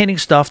 Entertaining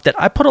stuff that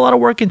I put a lot of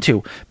work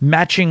into.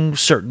 Matching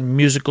certain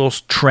musical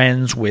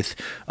trends with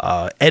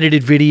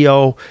edited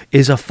video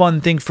is a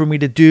fun thing for me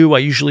to do. I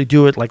usually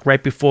do it like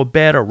right before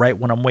bed or right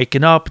when I'm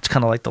waking up. It's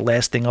kind of like the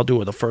last thing I'll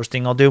do or the first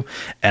thing I'll do.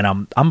 And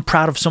I'm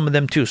proud of some of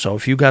them too. So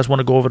if you guys want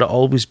to go over to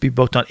Always Be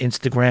Booked on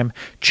Instagram,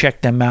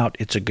 check them out.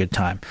 It's a good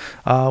time.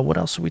 What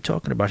else are we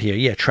talking about here?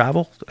 Yeah,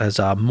 travel. As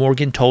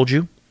Morgan told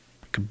you, you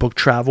can book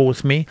travel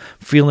with me.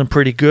 Feeling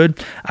pretty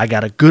good. I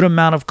got a good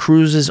amount of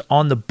cruises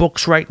on the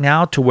books right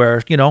now to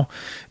where,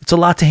 it's a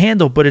lot to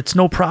handle, but it's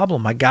no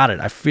problem. I got it.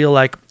 I feel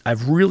like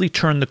I've really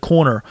turned the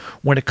corner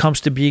when it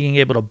comes to being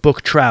able to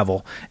book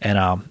travel. And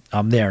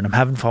I'm there and I'm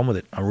having fun with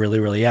it. I really,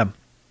 really am.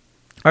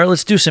 All right,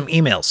 let's do some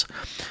emails.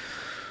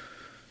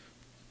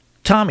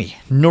 Tommy,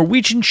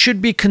 Norwegian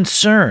should be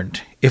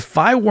concerned. If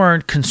I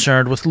weren't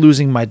concerned with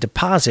losing my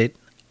deposit,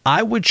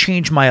 I would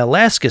change my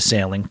Alaska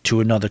sailing to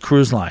another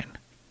cruise line.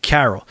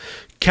 Carol,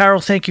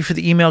 thank you for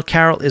the email.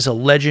 Carol is a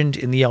legend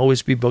in the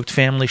Always Be Booked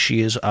family. She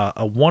is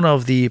one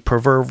of the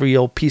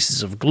proverbial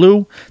pieces of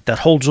glue that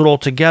holds it all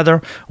together.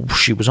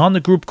 She was on the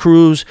group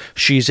cruise.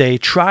 She's a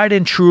tried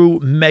and true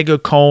mega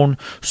cone.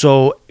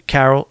 So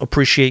Carol,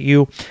 appreciate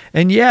you.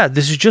 And yeah,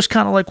 this is just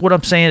kind of like what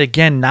I'm saying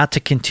again, not to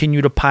continue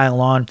to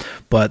pile on,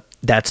 but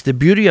that's the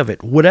beauty of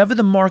it. Whatever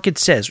the market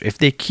says, if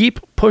they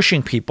keep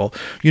pushing people,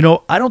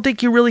 I don't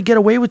think you really get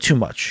away with too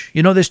much.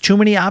 There's too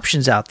many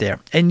options out there.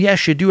 And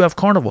yes, you do have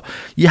Carnival.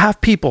 You have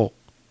people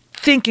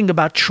thinking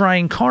about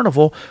trying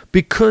Carnival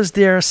because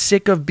they're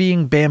sick of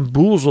being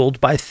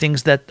bamboozled by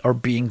things that are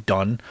being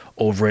done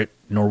over at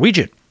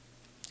Norwegian.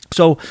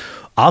 So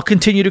I'll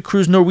continue to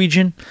cruise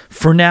Norwegian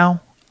for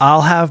now.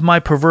 I'll have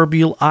my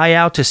proverbial eye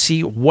out to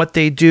see what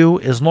they do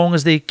as long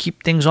as they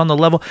keep things on the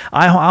level.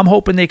 I'm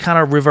hoping they kind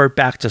of revert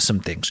back to some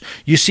things.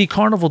 You see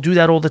Carnival do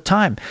that all the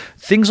time.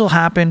 Things will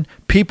happen.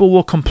 People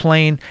will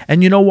complain.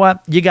 And you know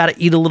what? You got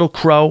to eat a little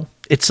crow.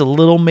 It's a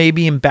little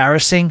maybe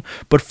embarrassing,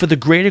 but for the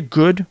greater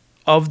good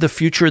of the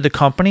future of the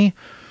company,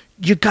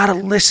 you got to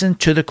listen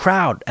to the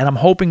crowd. And I'm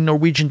hoping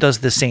Norwegian does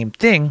the same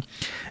thing.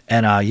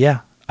 And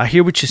yeah, I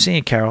hear what you're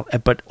saying, Carol,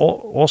 but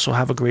also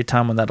have a great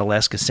time on that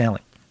Alaska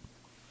sailing.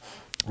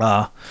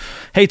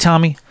 Hey,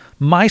 Tommy,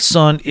 my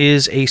son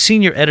is a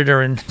senior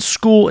editor in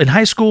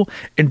high school,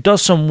 and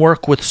does some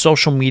work with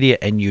social media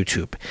and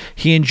YouTube.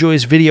 He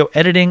enjoys video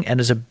editing and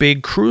is a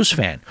big cruise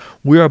fan.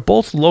 We are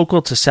both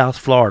local to South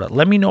Florida.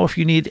 Let me know if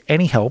you need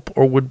any help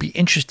or would be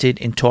interested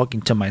in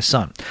talking to my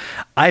son.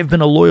 I've been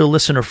a loyal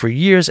listener for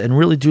years and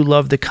really do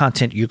love the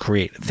content you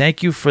create.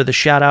 Thank you for the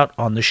shout out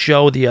on the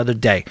show the other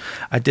day.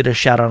 I did a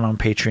shout out on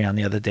Patreon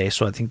the other day,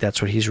 so I think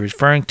that's what he's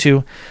referring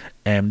to.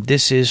 And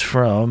this is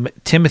from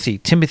Timothy.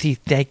 Timothy,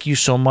 thank you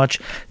so much.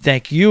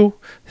 Thank you.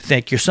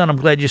 Thank your son. I'm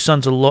glad your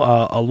son's a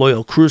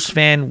loyal cruise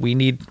fan. We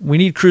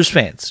need cruise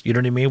fans. You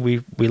know what I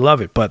mean? We love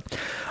it. But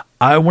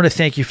I want to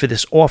thank you for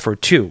this offer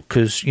too,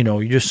 because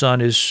your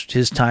son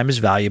his time is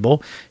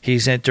valuable.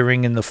 He's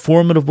entering in the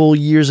formidable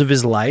years of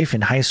his life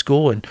in high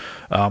school, and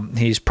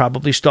he's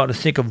probably starting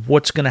to think of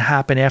what's going to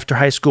happen after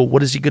high school.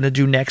 What is he going to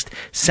do next?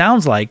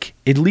 Sounds like,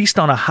 at least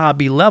on a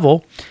hobby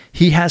level,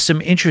 he has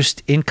some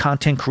interest in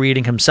content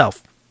creating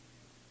himself.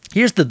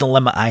 Here's the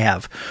dilemma I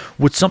have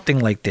with something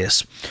like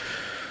this.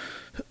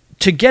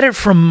 to get it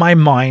from my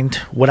mind,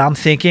 what I'm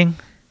thinking,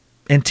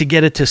 and to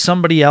get it to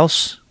somebody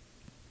else,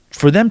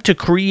 for them to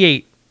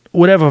create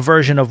whatever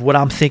version of what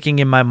I'm thinking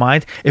in my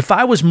mind, if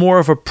I was more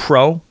of a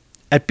pro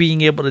at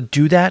being able to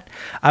do that,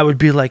 I would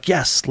be like,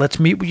 yes, let's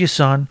meet with your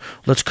son.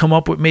 Let's come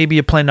up with maybe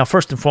a plan. Now,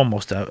 first and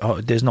foremost,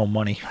 there's no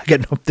money.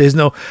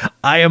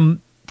 I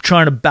am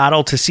trying to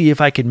battle to see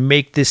if I can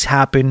make this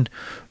happen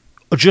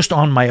just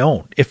on my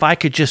own. If I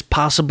could just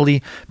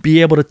possibly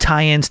be able to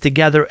tie ends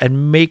together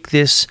and make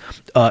this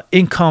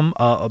income,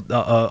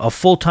 a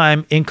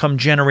full-time income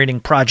generating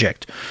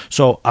project.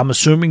 So I'm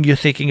assuming you're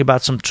thinking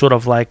about some sort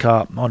of like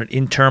on an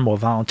interim or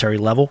voluntary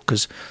level,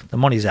 because the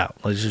money's out.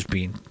 Let's just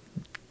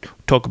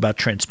talk about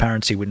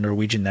transparency with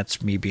Norwegian.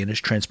 That's me being as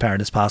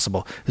transparent as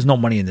possible. There's no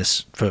money in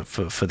this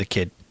for the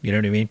kid. You know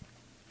what I mean?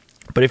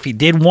 But if he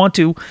did want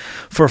to,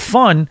 for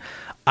fun,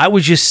 I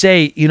would just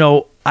say,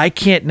 I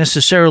can't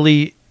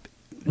necessarily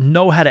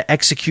know how to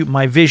execute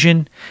my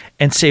vision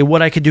and say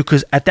what I could do,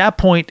 because at that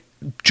point,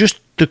 just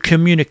the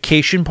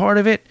communication part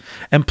of it.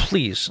 And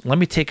please, let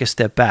me take a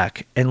step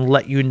back and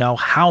let you know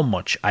how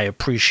much I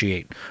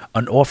appreciate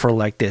an offer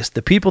like this.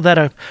 The people that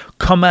have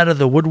come out of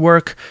the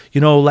woodwork,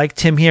 like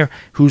Tim here,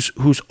 who's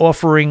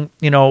offering,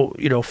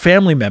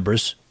 family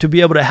members to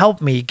be able to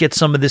help me get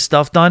some of this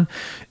stuff done,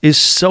 is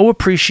so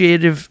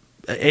appreciative.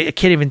 I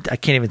can't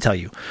even tell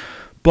you.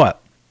 But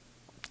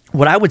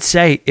what I would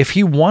say, if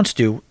he wants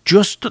to,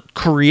 just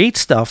create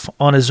stuff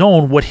on his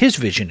own, what his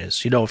vision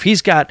is. If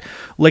he's got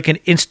like an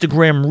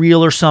Instagram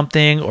reel or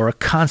something, or a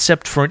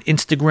concept for an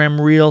Instagram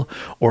reel,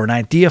 or an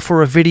idea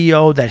for a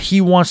video that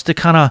he wants to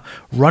kind of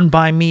run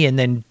by me and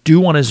then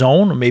do on his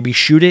own, or maybe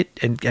shoot it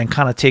and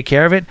kind of take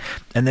care of it.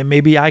 And then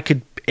maybe I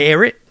could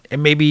air it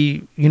and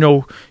maybe,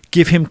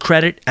 give him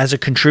credit as a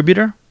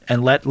contributor.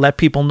 And let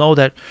people know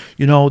that,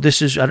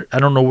 this is, I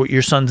don't know what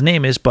your son's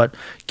name is, but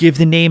give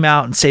the name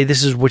out and say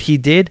this is what he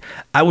did.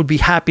 I would be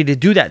happy to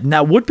do that. And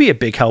that would be a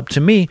big help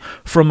to me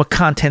from a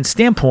content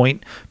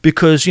standpoint,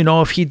 because,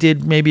 if he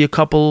did maybe a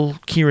couple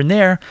here and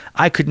there,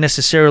 I could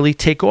necessarily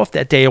take off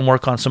that day and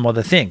work on some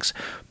other things.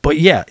 But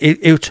yeah,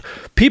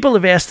 people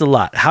have asked a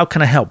lot. How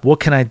can I help?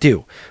 What can I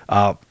do?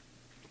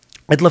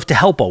 I'd love to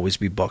help Always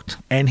Be Booked.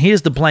 And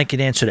here's the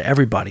blanket answer to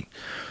everybody.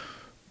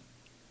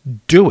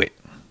 Do it.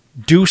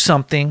 Do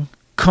something,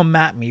 come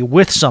at me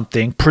with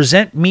something,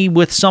 present me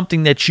with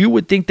something that you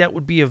would think that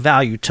would be of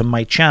value to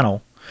my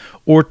channel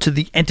or to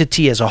the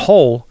entity as a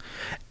whole,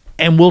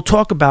 and we'll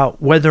talk about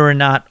whether or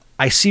not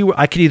I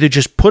could either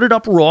just put it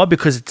up raw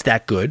because it's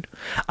that good.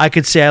 I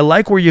could say, I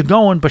like where you're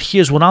going, but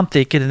here's what I'm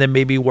thinking, and then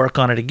maybe work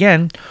on it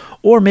again.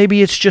 Or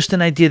maybe it's just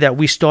an idea that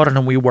we started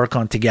and we work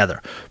on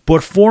together.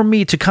 But for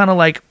me to kind of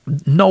like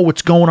know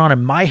what's going on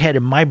in my head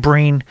and my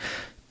brain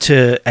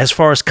as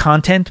far as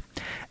content,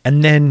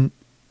 and then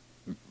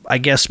I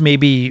guess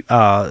maybe,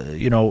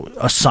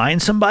 assign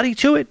somebody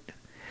to it,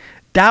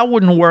 that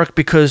wouldn't work,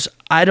 because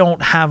I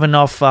don't have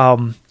enough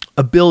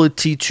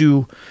ability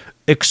to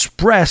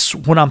express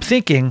what I'm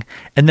thinking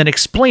and then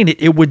explain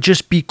it. It would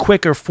just be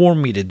quicker for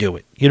me to do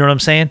it. You know what I'm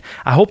saying?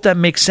 I hope that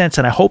makes sense,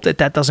 and I hope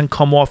that doesn't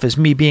come off as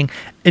me being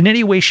in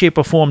any way, shape,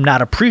 or form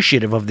not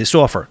appreciative of this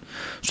offer.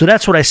 So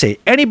that's what I say.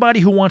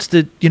 Anybody who wants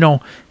to,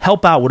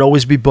 help out would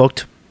Always Be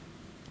Booked.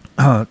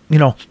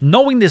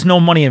 Knowing there's no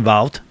money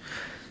involved,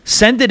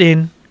 send it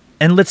in.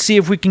 And let's see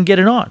if we can get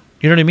it on.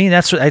 You know what I mean?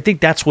 I think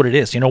that's what it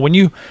is. When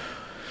you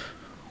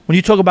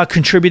talk about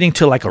contributing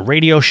to like a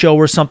radio show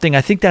or something,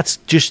 I think that's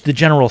just the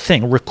general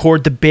thing.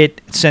 Record the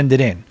bit, send it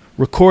in.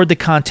 Record the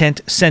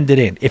content, send it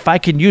in. If I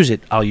can use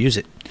it, I'll use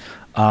it.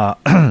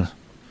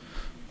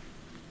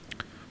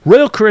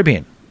 Royal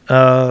Caribbean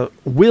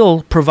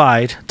will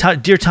provide,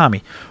 dear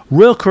Tommy,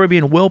 Royal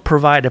Caribbean will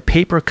provide a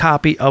paper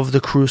copy of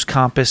the cruise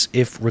compass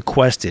if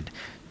requested.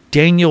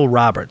 Daniel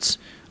Roberts.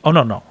 Oh,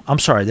 no. I'm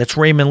sorry. That's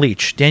Raymond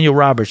Leach. Daniel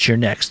Roberts, you're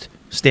next.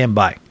 Stand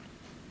by.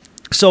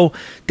 So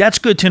that's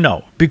good to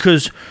know,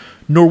 because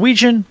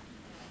Norwegian,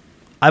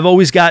 I've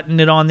always gotten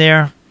it on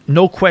there.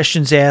 No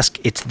questions asked.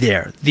 It's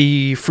there.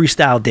 The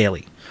Freestyle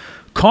Daily.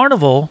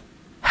 Carnival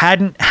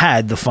hadn't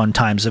had the Fun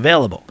Times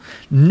available.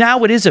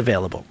 Now it is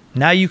available.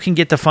 Now you can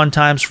get the Fun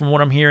Times. From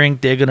what I'm hearing,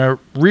 they're going to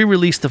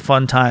re-release the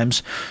Fun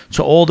Times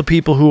to all the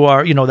people who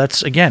are,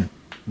 that's, again,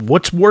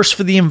 what's worse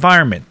for the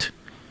environment?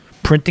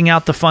 Printing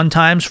out the Fun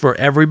Times for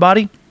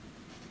everybody,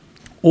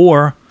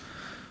 or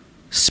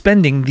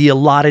spending the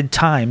allotted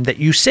time that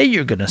you say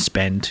you're going to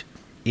spend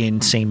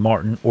in St.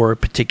 Martin or a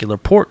particular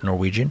port,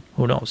 Norwegian.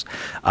 Who knows?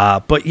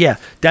 But yeah,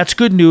 that's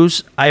good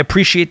news. I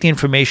appreciate the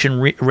information,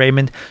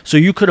 Raymond. So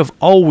you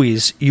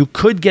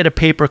could get a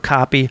paper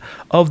copy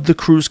of the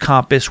Cruise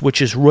Compass,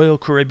 which is Royal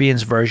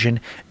Caribbean's version,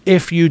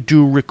 if you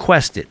do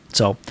request it.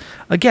 So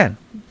again,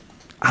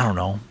 I don't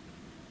know.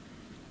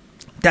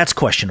 That's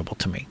questionable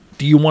to me.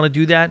 Do you want to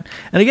do that?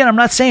 And again, I'm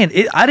not saying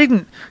it. I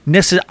didn't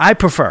necessarily. I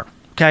prefer.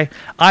 Okay,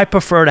 I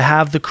prefer to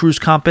have the cruise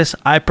compass.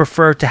 I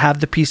prefer to have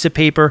the piece of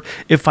paper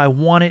if I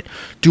want it.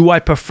 Do I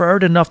prefer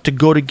it enough to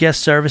go to guest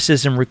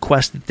services and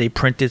request that they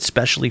print it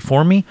specially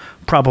for me?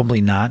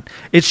 Probably not.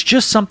 It's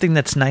just something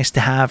that's nice to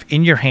have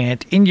in your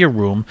hand, in your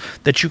room,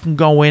 that you can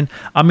go in.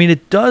 I mean,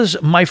 it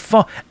does my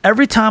phone.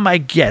 Every time I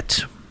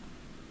get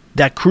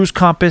that cruise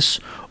compass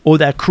or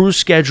that cruise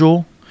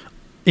schedule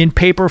in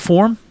paper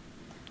form,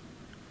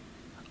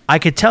 I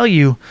could tell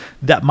you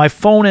that my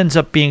phone ends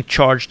up being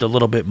charged a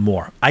little bit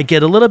more. I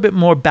get a little bit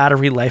more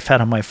battery life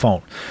out of my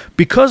phone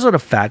because of the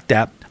fact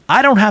that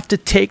I don't have to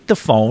take the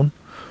phone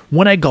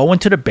when I go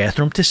into the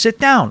bathroom to sit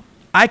down.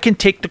 I can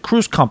take the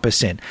cruise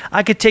compass in.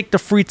 I could take the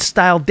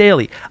Freestyle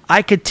Daily.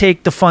 I could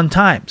take the Fun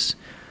Times.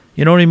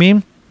 You know what I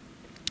mean?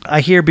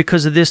 I hear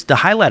because of this, the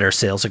highlighter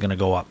sales are going to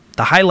go up.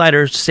 The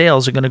highlighter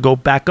sales are going to go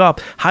back up.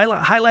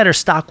 Highlighter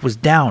stock was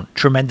down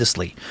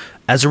tremendously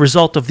as a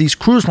result of these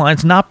cruise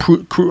lines not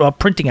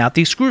printing out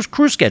these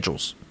cruise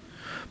schedules.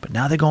 But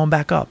now they're going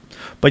back up.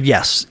 But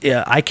yes,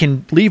 I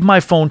can leave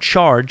my phone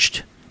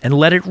charged and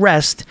let it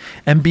rest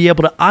and be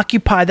able to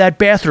occupy that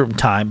bathroom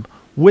time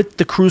with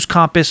the Cruise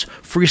Compass,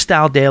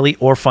 Freestyle Daily,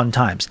 or Fun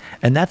Times.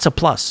 And that's a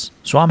plus.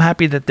 So I'm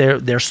happy that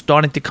they're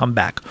starting to come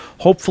back.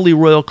 Hopefully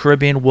Royal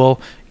Caribbean will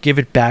give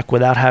it back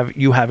without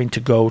you having to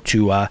go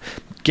to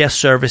guest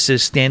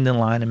services, stand in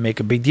line, and make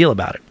a big deal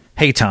about it.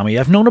 Hey, Tommy,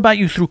 I've known about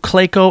you through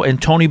Clayco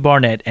and Tony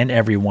Barnett and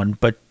everyone,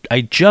 but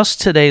I just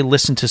today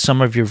listened to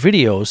some of your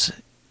videos,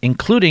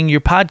 including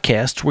your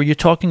podcast where you're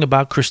talking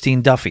about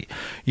Christine Duffy.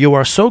 You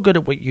are so good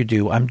at what you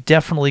do, I'm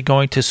definitely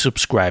going to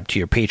subscribe to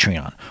your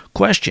Patreon.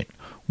 Question: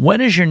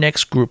 when is your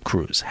next group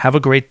cruise? Have a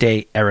great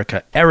day,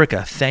 Erica.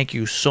 Erica, thank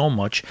you so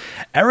much.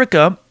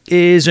 Erica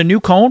is a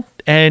new cone,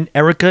 and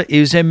Erica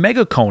is a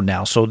mega cone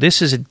now. So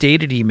this is a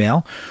dated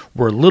email.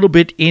 We're a little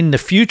bit in the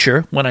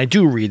future when I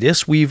do read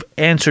this. We've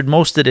answered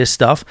most of this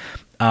stuff.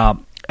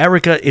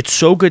 Erica, it's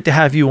so good to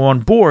have you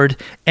on board.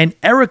 And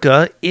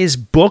Erica is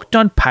booked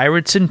on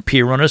Pirates and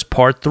Pier Runners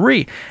Part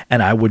 3.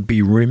 And I would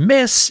be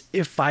remiss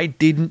if I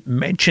didn't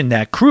mention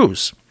that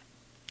cruise.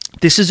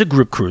 This is a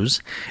group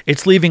cruise.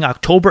 It's leaving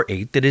October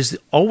 8th. It is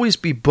Always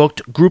Be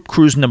Booked group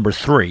cruise number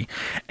 3.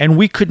 And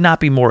we could not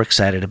be more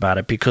excited about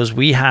it because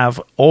we have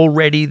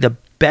already the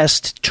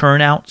best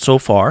turnout so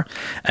far.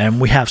 And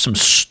we have some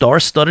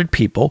star-studded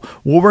people.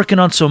 We're working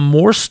on some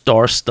more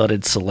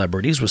star-studded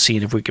celebrities. We're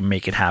seeing if we can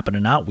make it happen or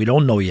not. We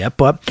don't know yet.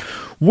 But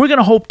we're going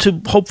to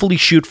hopefully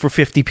shoot for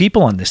 50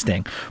 people on this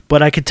thing.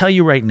 But I can tell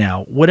you right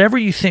now, whatever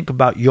you think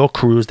about your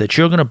cruise that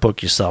you're going to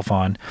book yourself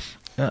on,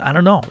 I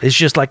don't know. It's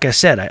just like I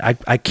said,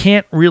 I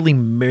can't really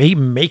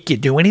make you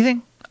do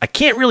anything. I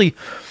can't really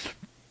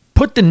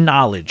put the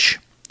knowledge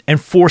and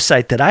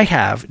foresight that I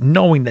have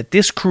knowing that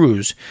this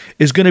cruise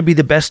is going to be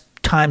the best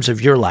times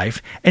of your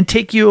life and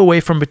take you away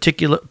from a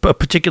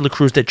particular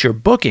cruise that you're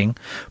booking.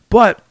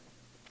 But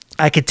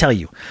I could tell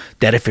you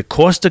that if it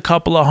costs a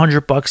couple of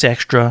 $100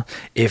 extra,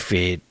 if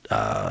it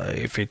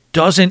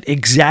doesn't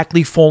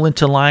exactly fall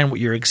into line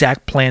with your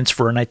exact plans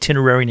for an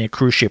itinerary and a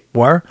cruise ship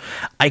were,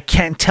 I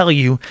can tell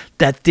you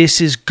that this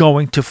is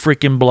going to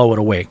freaking blow it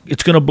away.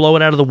 It's going to blow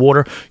it out of the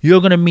water.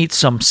 You're going to meet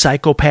some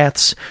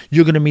psychopaths.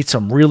 You're going to meet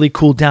some really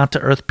cool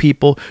down-to-earth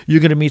people.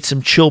 You're going to meet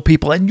some chill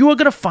people, and you're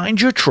going to find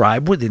your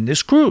tribe within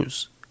this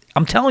cruise.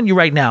 I'm telling you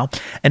right now,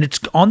 and it's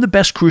on the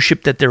best cruise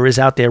ship that there is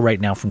out there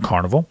right now from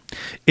Carnival.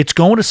 It's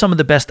going to some of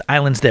the best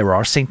islands there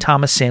are, St.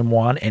 Thomas, San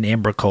Juan, and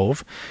Amber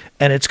Cove,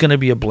 and it's going to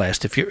be a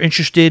blast. If you're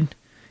interested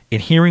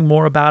in hearing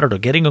more about it or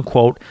getting a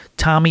quote,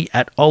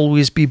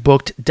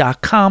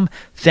 Tommy@alwaysbebooked.com.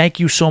 Thank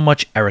you so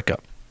much, Erica.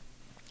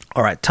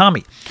 All right,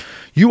 Tommy,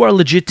 you are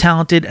legit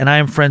talented, and I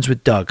am friends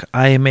with Doug.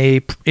 I am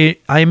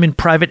in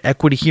private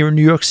equity here in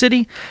New York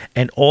City,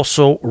 and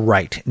also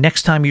write.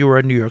 Next time you are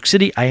in New York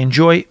City, I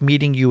enjoy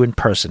meeting you in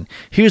person.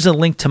 Here's a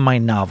link to my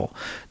novel,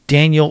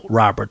 Daniel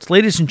Roberts.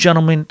 Ladies and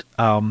gentlemen,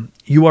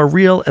 you are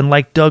real and,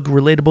 like Doug,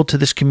 relatable to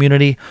this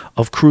community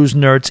of cruise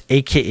nerds,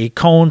 a.k.a.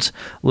 cones.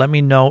 Let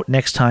me know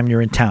next time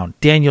you're in town.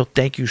 Daniel,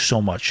 thank you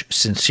so much.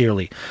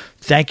 Sincerely.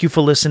 Thank you for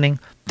listening.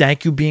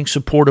 Thank you being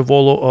supportive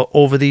all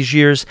over these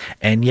years.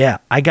 And yeah,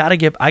 I gotta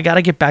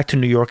get back to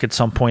New York at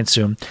some point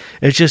soon.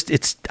 I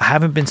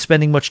haven't been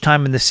spending much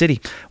time in the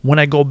city. When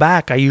I go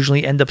back, I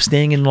usually end up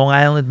staying in Long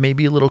Island,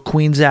 maybe a little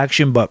Queens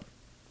action, but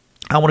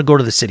I want to go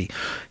to the city.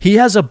 He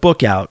has a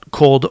book out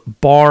called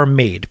Bar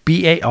Maid,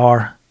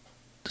 B-A-R,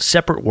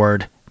 separate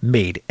word,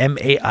 Maid,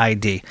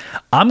 M-A-I-D.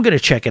 I'm going to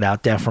check it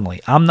out,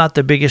 definitely. I'm not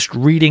the biggest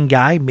reading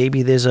guy.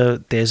 Maybe there's a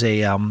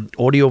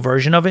audio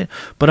version of it,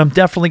 but I'm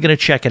definitely going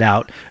to check it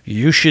out.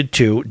 You should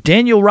too.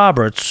 Daniel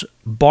Roberts,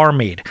 Bar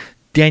Maid.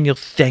 Daniel,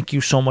 thank you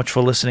so much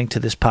for listening to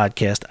this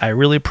podcast. I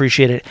really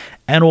appreciate it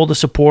and all the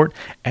support.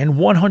 And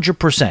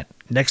 100%,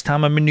 next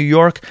time I'm in New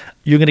York,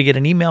 you're going to get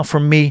an email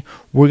from me.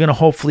 We're going to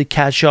hopefully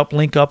catch up,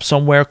 link up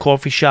somewhere,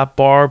 coffee shop,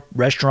 bar,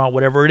 restaurant,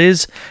 whatever it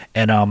is.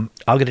 And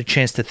I'll get a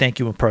chance to thank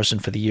you in person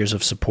for the years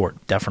of support.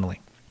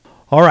 Definitely.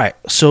 All right.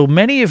 So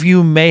many of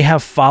you may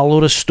have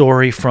followed a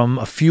story from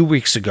a few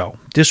weeks ago.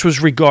 This was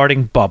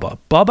regarding Bubba.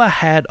 Bubba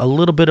had a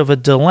little bit of a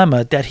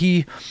dilemma that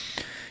he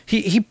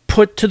he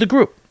put to the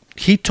group.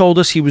 He told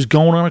us he was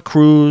going on a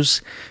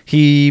cruise.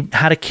 He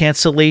had a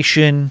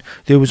cancellation.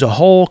 There was a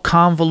whole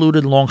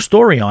convoluted long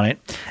story on it.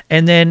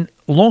 And then,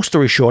 long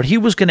story short, he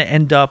was going to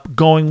end up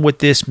going with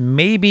this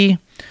maybe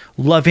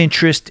love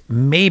interest,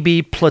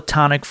 maybe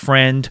platonic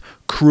friend,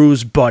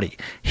 cruise buddy.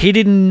 He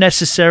didn't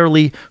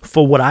necessarily,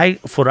 for what I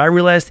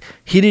realized,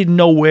 he didn't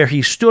know where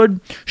he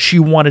stood. She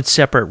wanted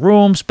separate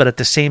rooms, but at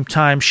the same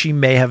time, she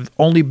may have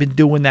only been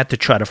doing that to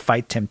try to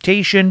fight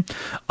temptation.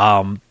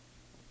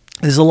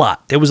 There's a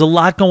lot. There was a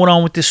lot going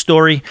on with this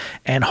story,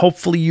 and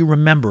hopefully you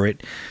remember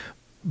it.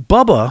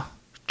 Bubba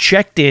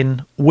checked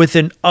in with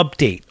an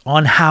update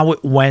on how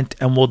it went,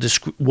 and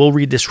we'll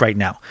read this right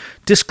now.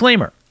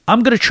 Disclaimer.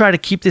 I'm going to try to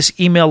keep this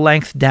email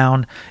length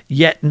down,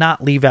 yet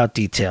not leave out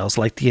details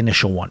like the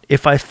initial one.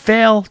 If I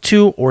fail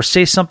to or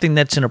say something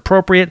that's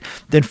inappropriate,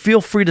 then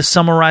feel free to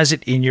summarize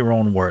it in your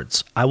own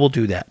words. I will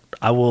do that.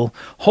 I will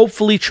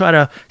hopefully try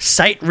to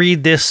sight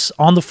read this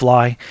on the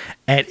fly.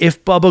 And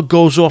if Bubba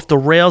goes off the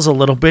rails a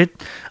little bit,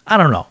 I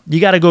don't know.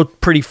 You got to go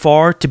pretty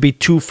far to be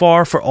too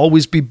far for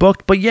always be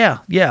booked. But yeah,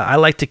 I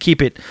like to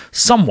keep it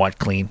somewhat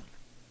clean.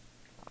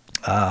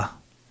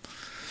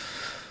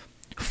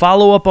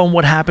 Follow up on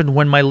what happened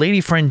when my lady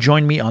friend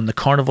joined me on the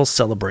carnival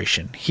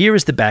celebration. Here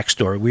is the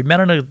backstory. We met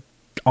on an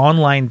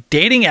online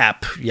dating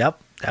app. Yep,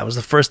 that was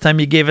the first time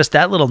you gave us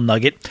that little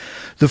nugget.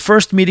 The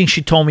first meeting,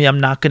 she told me, I'm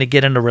not going to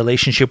get in a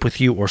relationship with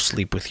you or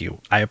sleep with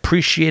you. I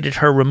appreciated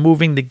her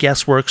removing the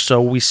guesswork,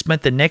 so we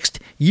spent the next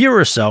year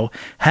or so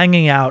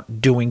hanging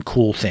out, doing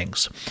cool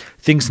things.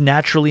 Things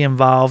naturally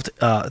evolved,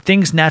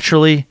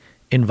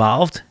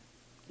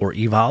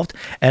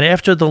 and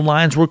after the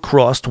lines were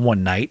crossed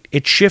one night,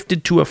 it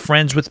shifted to a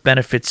friends with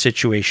benefits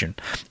situation,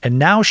 and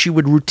now she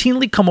would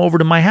routinely come over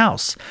to my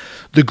house.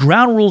 The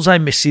ground rules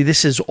see,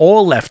 this is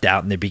all left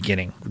out in the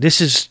beginning.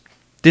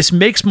 This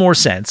makes more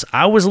sense.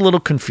 I was a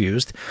little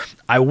confused.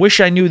 I wish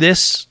I knew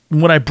this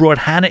when I brought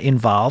Hannah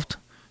involved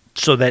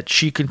so that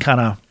she could kind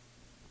of,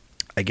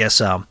 I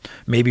guess,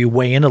 maybe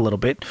weigh in a little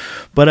bit,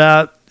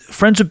 but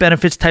friends with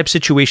benefits type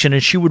situation,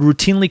 and she would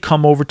routinely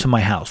come over to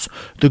my house.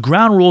 The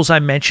ground rules I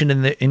mentioned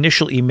in the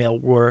initial email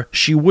were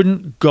she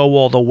wouldn't go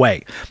all the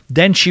way.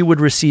 Then she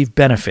would receive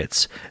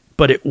benefits,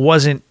 but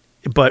wasn't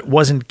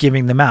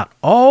giving them out.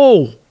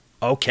 Oh,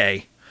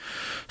 okay.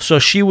 So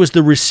she was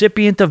the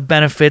recipient of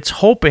benefits,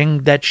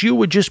 hoping that you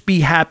would just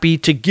be happy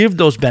to give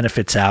those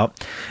benefits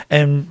out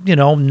and,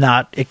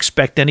 not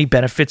expect any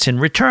benefits in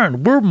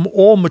return. We're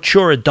all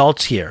mature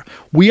adults here.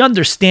 We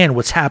understand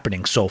what's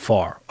happening so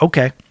far.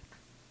 Okay.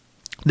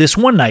 This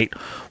one night,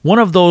 one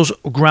of those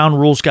ground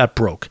rules got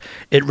broke.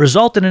 It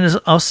resulted in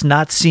us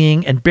not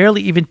seeing and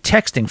barely even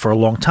texting for a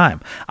long time.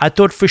 I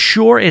thought for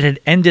sure it had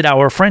ended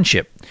our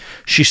friendship.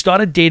 She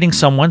started dating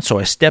someone, so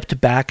I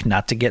stepped back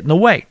not to get in the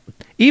way.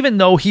 Even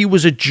though he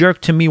was a jerk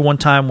to me one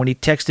time when he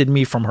texted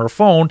me from her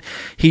phone,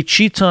 he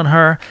cheats on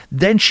her,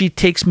 then she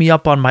takes me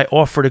up on my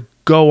offer to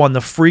go on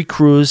the free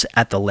cruise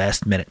at the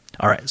last minute.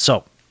 All right,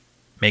 so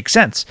makes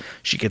sense.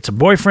 She gets a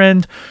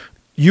boyfriend.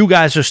 You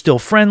guys are still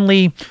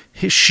friendly.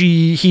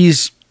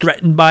 He's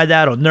threatened by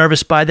that or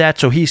nervous by that,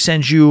 so he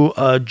sends you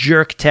a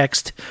jerk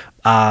text,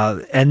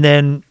 and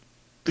then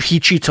he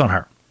cheats on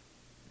her.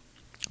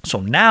 So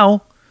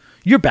now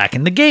you're back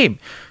in the game.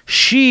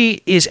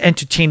 She is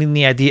entertaining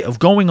the idea of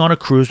going on a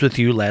cruise with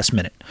you last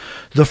minute.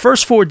 The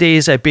first 4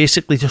 days,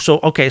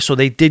 so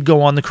they did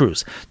go on the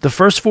cruise. The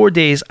first 4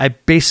 days, I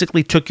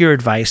basically took your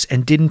advice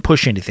and didn't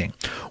push anything.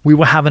 We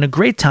were having a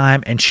great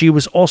time, and she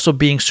was also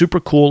being super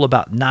cool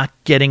about not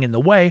getting in the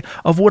way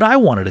of what I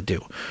wanted to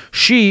do.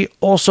 She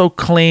also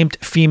claimed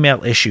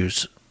female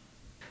issues.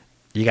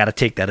 You got to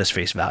take that as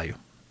face value.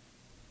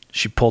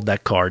 She pulled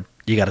that card.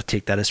 You got to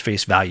take that as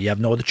face value. You have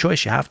no other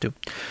choice. You have to.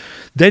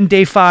 Then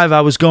day 5, I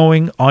was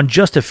going on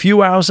just a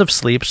few hours of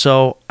sleep,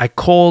 so I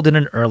called in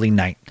an early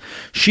night.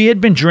 She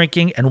had been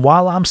drinking, and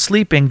while I'm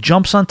sleeping,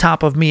 jumps on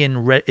top of me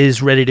and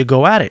is ready to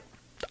go at it.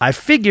 I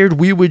figured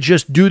we would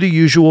just do the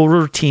usual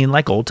routine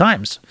like old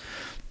times.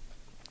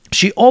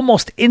 She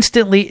almost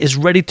instantly is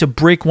ready to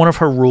break one of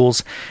her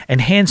rules and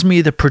hands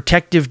me the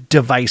protective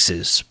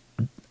devices,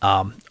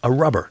 a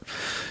rubber.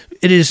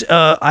 It is,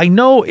 I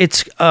know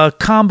it's a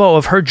combo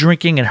of her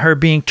drinking and her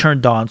being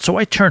turned on, so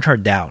I turn her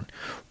down.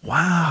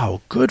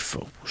 Wow,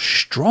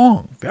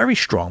 strong, very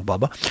strong,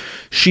 Bubba.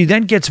 She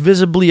then gets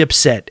visibly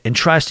upset and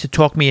tries to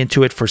talk me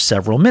into it for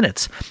several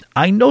minutes.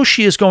 I know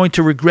she is going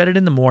to regret it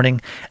in the morning,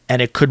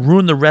 and it could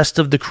ruin the rest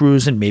of the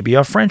cruise and maybe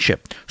our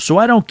friendship. So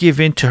I don't give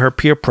in to her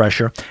peer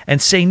pressure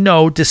and say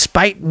no,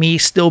 despite me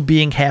still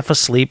being half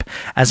asleep,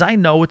 as I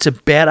know it's a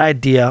bad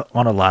idea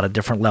on a lot of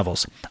different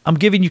levels. I'm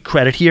giving you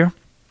credit here.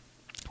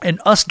 And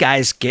us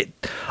guys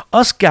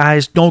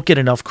don't get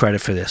enough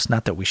credit for this.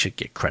 Not that we should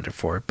get credit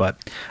for it,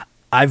 but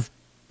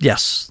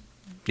yes.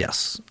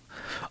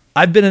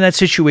 I've been in that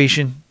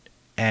situation,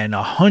 and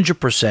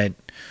 100%,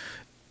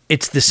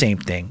 it's the same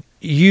thing.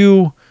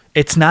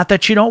 It's not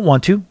that you don't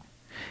want to.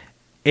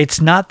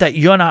 It's not that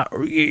you're not.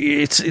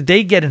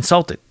 They get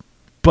insulted,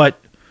 but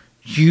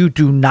you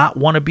do not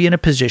want to be in a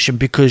position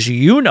because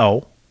you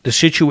know the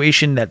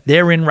situation that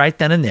they're in right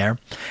then and there,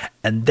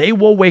 and they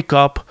will wake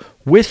up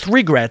with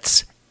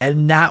regrets,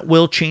 and that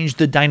will change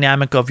the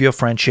dynamic of your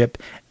friendship.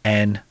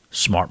 And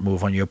smart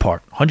move on your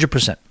part,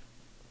 100%.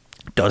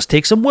 Does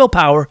take some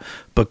willpower,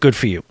 but good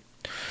for you.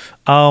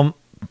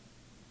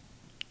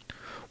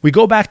 We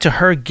go back to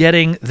her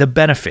getting the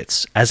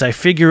benefits, as I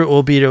figure it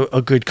will be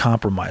a good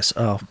compromise.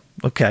 Oh,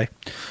 okay.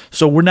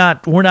 So we're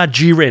not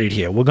G-rated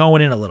here. We're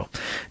going in a little.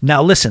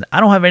 Now listen, I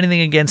don't have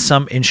anything against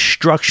some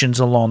instructions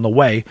along the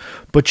way,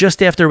 but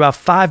just after about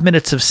 5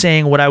 minutes of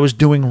saying what I was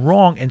doing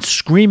wrong and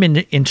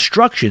screaming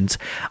instructions,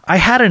 I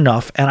had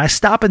enough, and I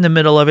stop in the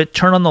middle of it,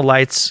 turn off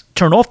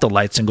the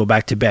lights, and go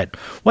back to bed.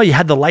 Well, you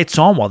had the lights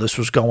on while this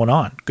was going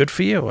on. Good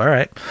for you. All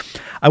right.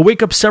 I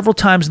wake up several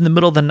times in the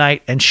middle of the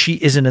night, and she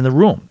isn't in the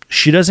room.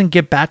 She doesn't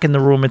get back in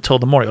the room until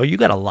the morning. Oh, you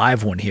got a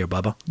live one here,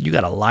 Bubba. You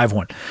got a live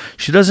one.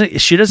 She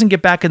doesn't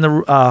get back in the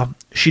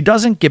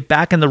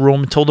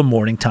room until the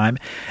morning time,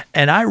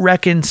 and I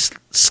reckon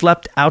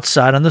slept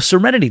outside on the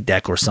Serenity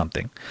deck or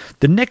something.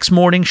 The next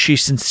morning, she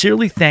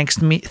sincerely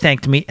thanked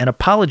me and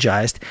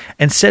apologized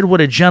and said what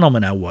a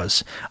gentleman I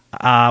was.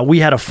 We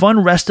had a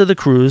fun rest of the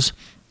cruise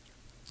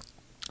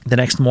the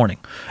next morning,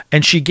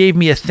 and she gave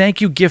me a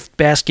thank you gift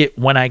basket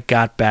when I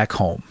got back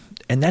home.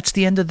 And that's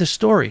the end of the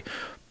story.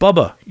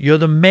 Bubba, you're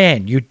the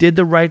man. You did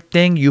the right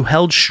thing. You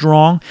held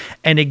strong,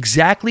 and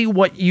exactly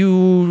what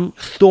you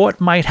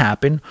thought might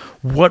happen,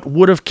 what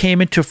would have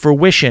came into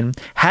fruition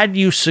had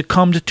you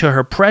succumbed to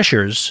her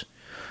pressures,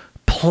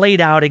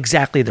 played out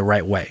exactly the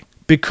right way,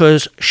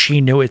 because she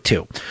knew it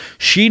too.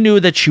 She knew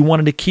that she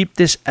wanted to keep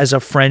this as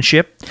a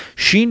friendship.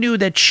 She knew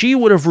that she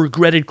would have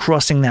regretted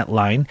crossing that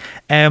line,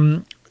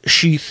 and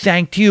she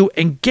thanked you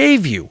and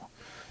gave you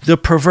the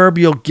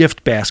proverbial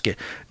gift basket.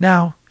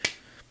 Now,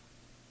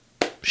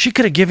 she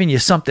could have given you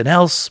something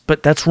else,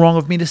 but that's wrong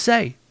of me to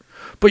say.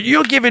 But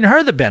you're giving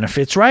her the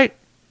benefits, right?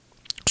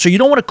 So you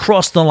don't want to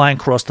cross the line.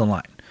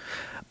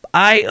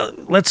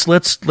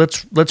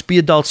 Let's be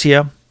adults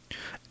here.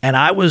 And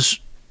I was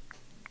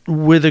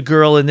with a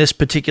girl in this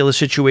particular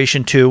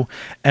situation too,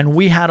 and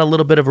we had a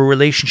little bit of a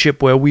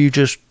relationship where we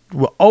just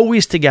were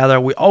always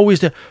together.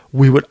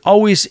 We would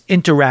always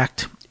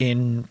interact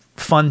in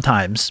fun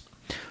times,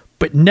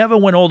 but never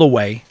went all the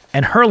way.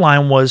 And her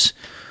line was,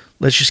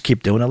 let's just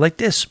keep doing it like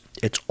this.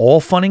 It's all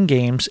fun and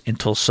games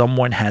until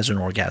someone has an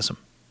orgasm.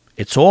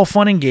 It's all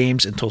fun and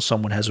games until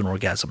someone has an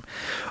orgasm.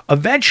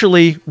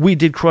 Eventually, we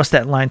did cross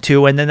that line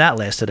too, and then that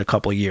lasted a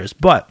couple of years.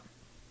 But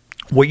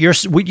what you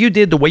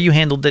did, the way you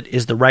handled it,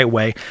 is the right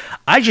way.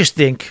 I just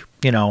think,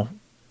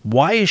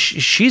 why is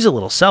she's a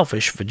little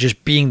selfish for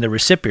just being the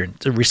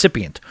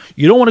recipient.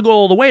 You don't want to go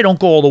all the way, don't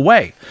go all the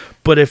way.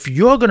 But if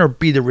you're going to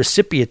be the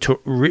recipientor,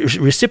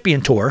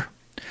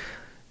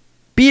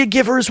 be a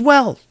giver as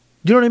well.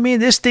 You know what I mean?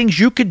 There's things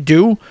you could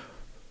do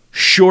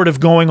short of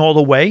going all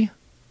the way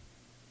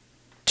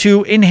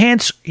to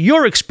enhance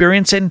your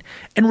experience and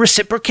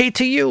reciprocate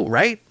to you,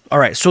 right? All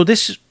right, so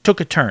this took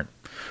a turn.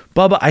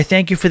 Bubba, I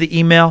thank you for the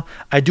email.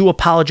 I do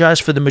apologize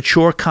for the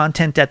mature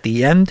content at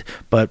the end,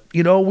 but,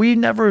 we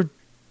never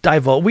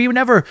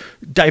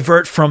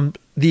divert from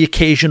the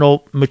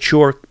occasional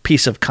mature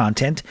piece of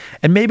content,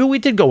 and maybe we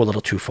did go a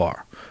little too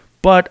far.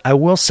 But I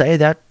will say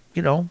that,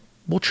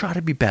 we'll try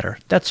to be better.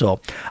 That's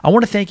all. I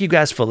want to thank you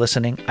guys for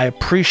listening. I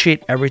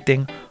appreciate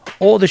everything,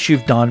 all that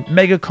you've done.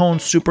 Mega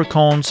cones, super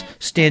cones,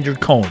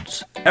 standard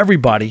cones.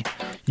 Everybody,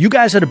 you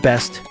guys are the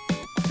best.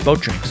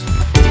 Boat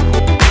drinks.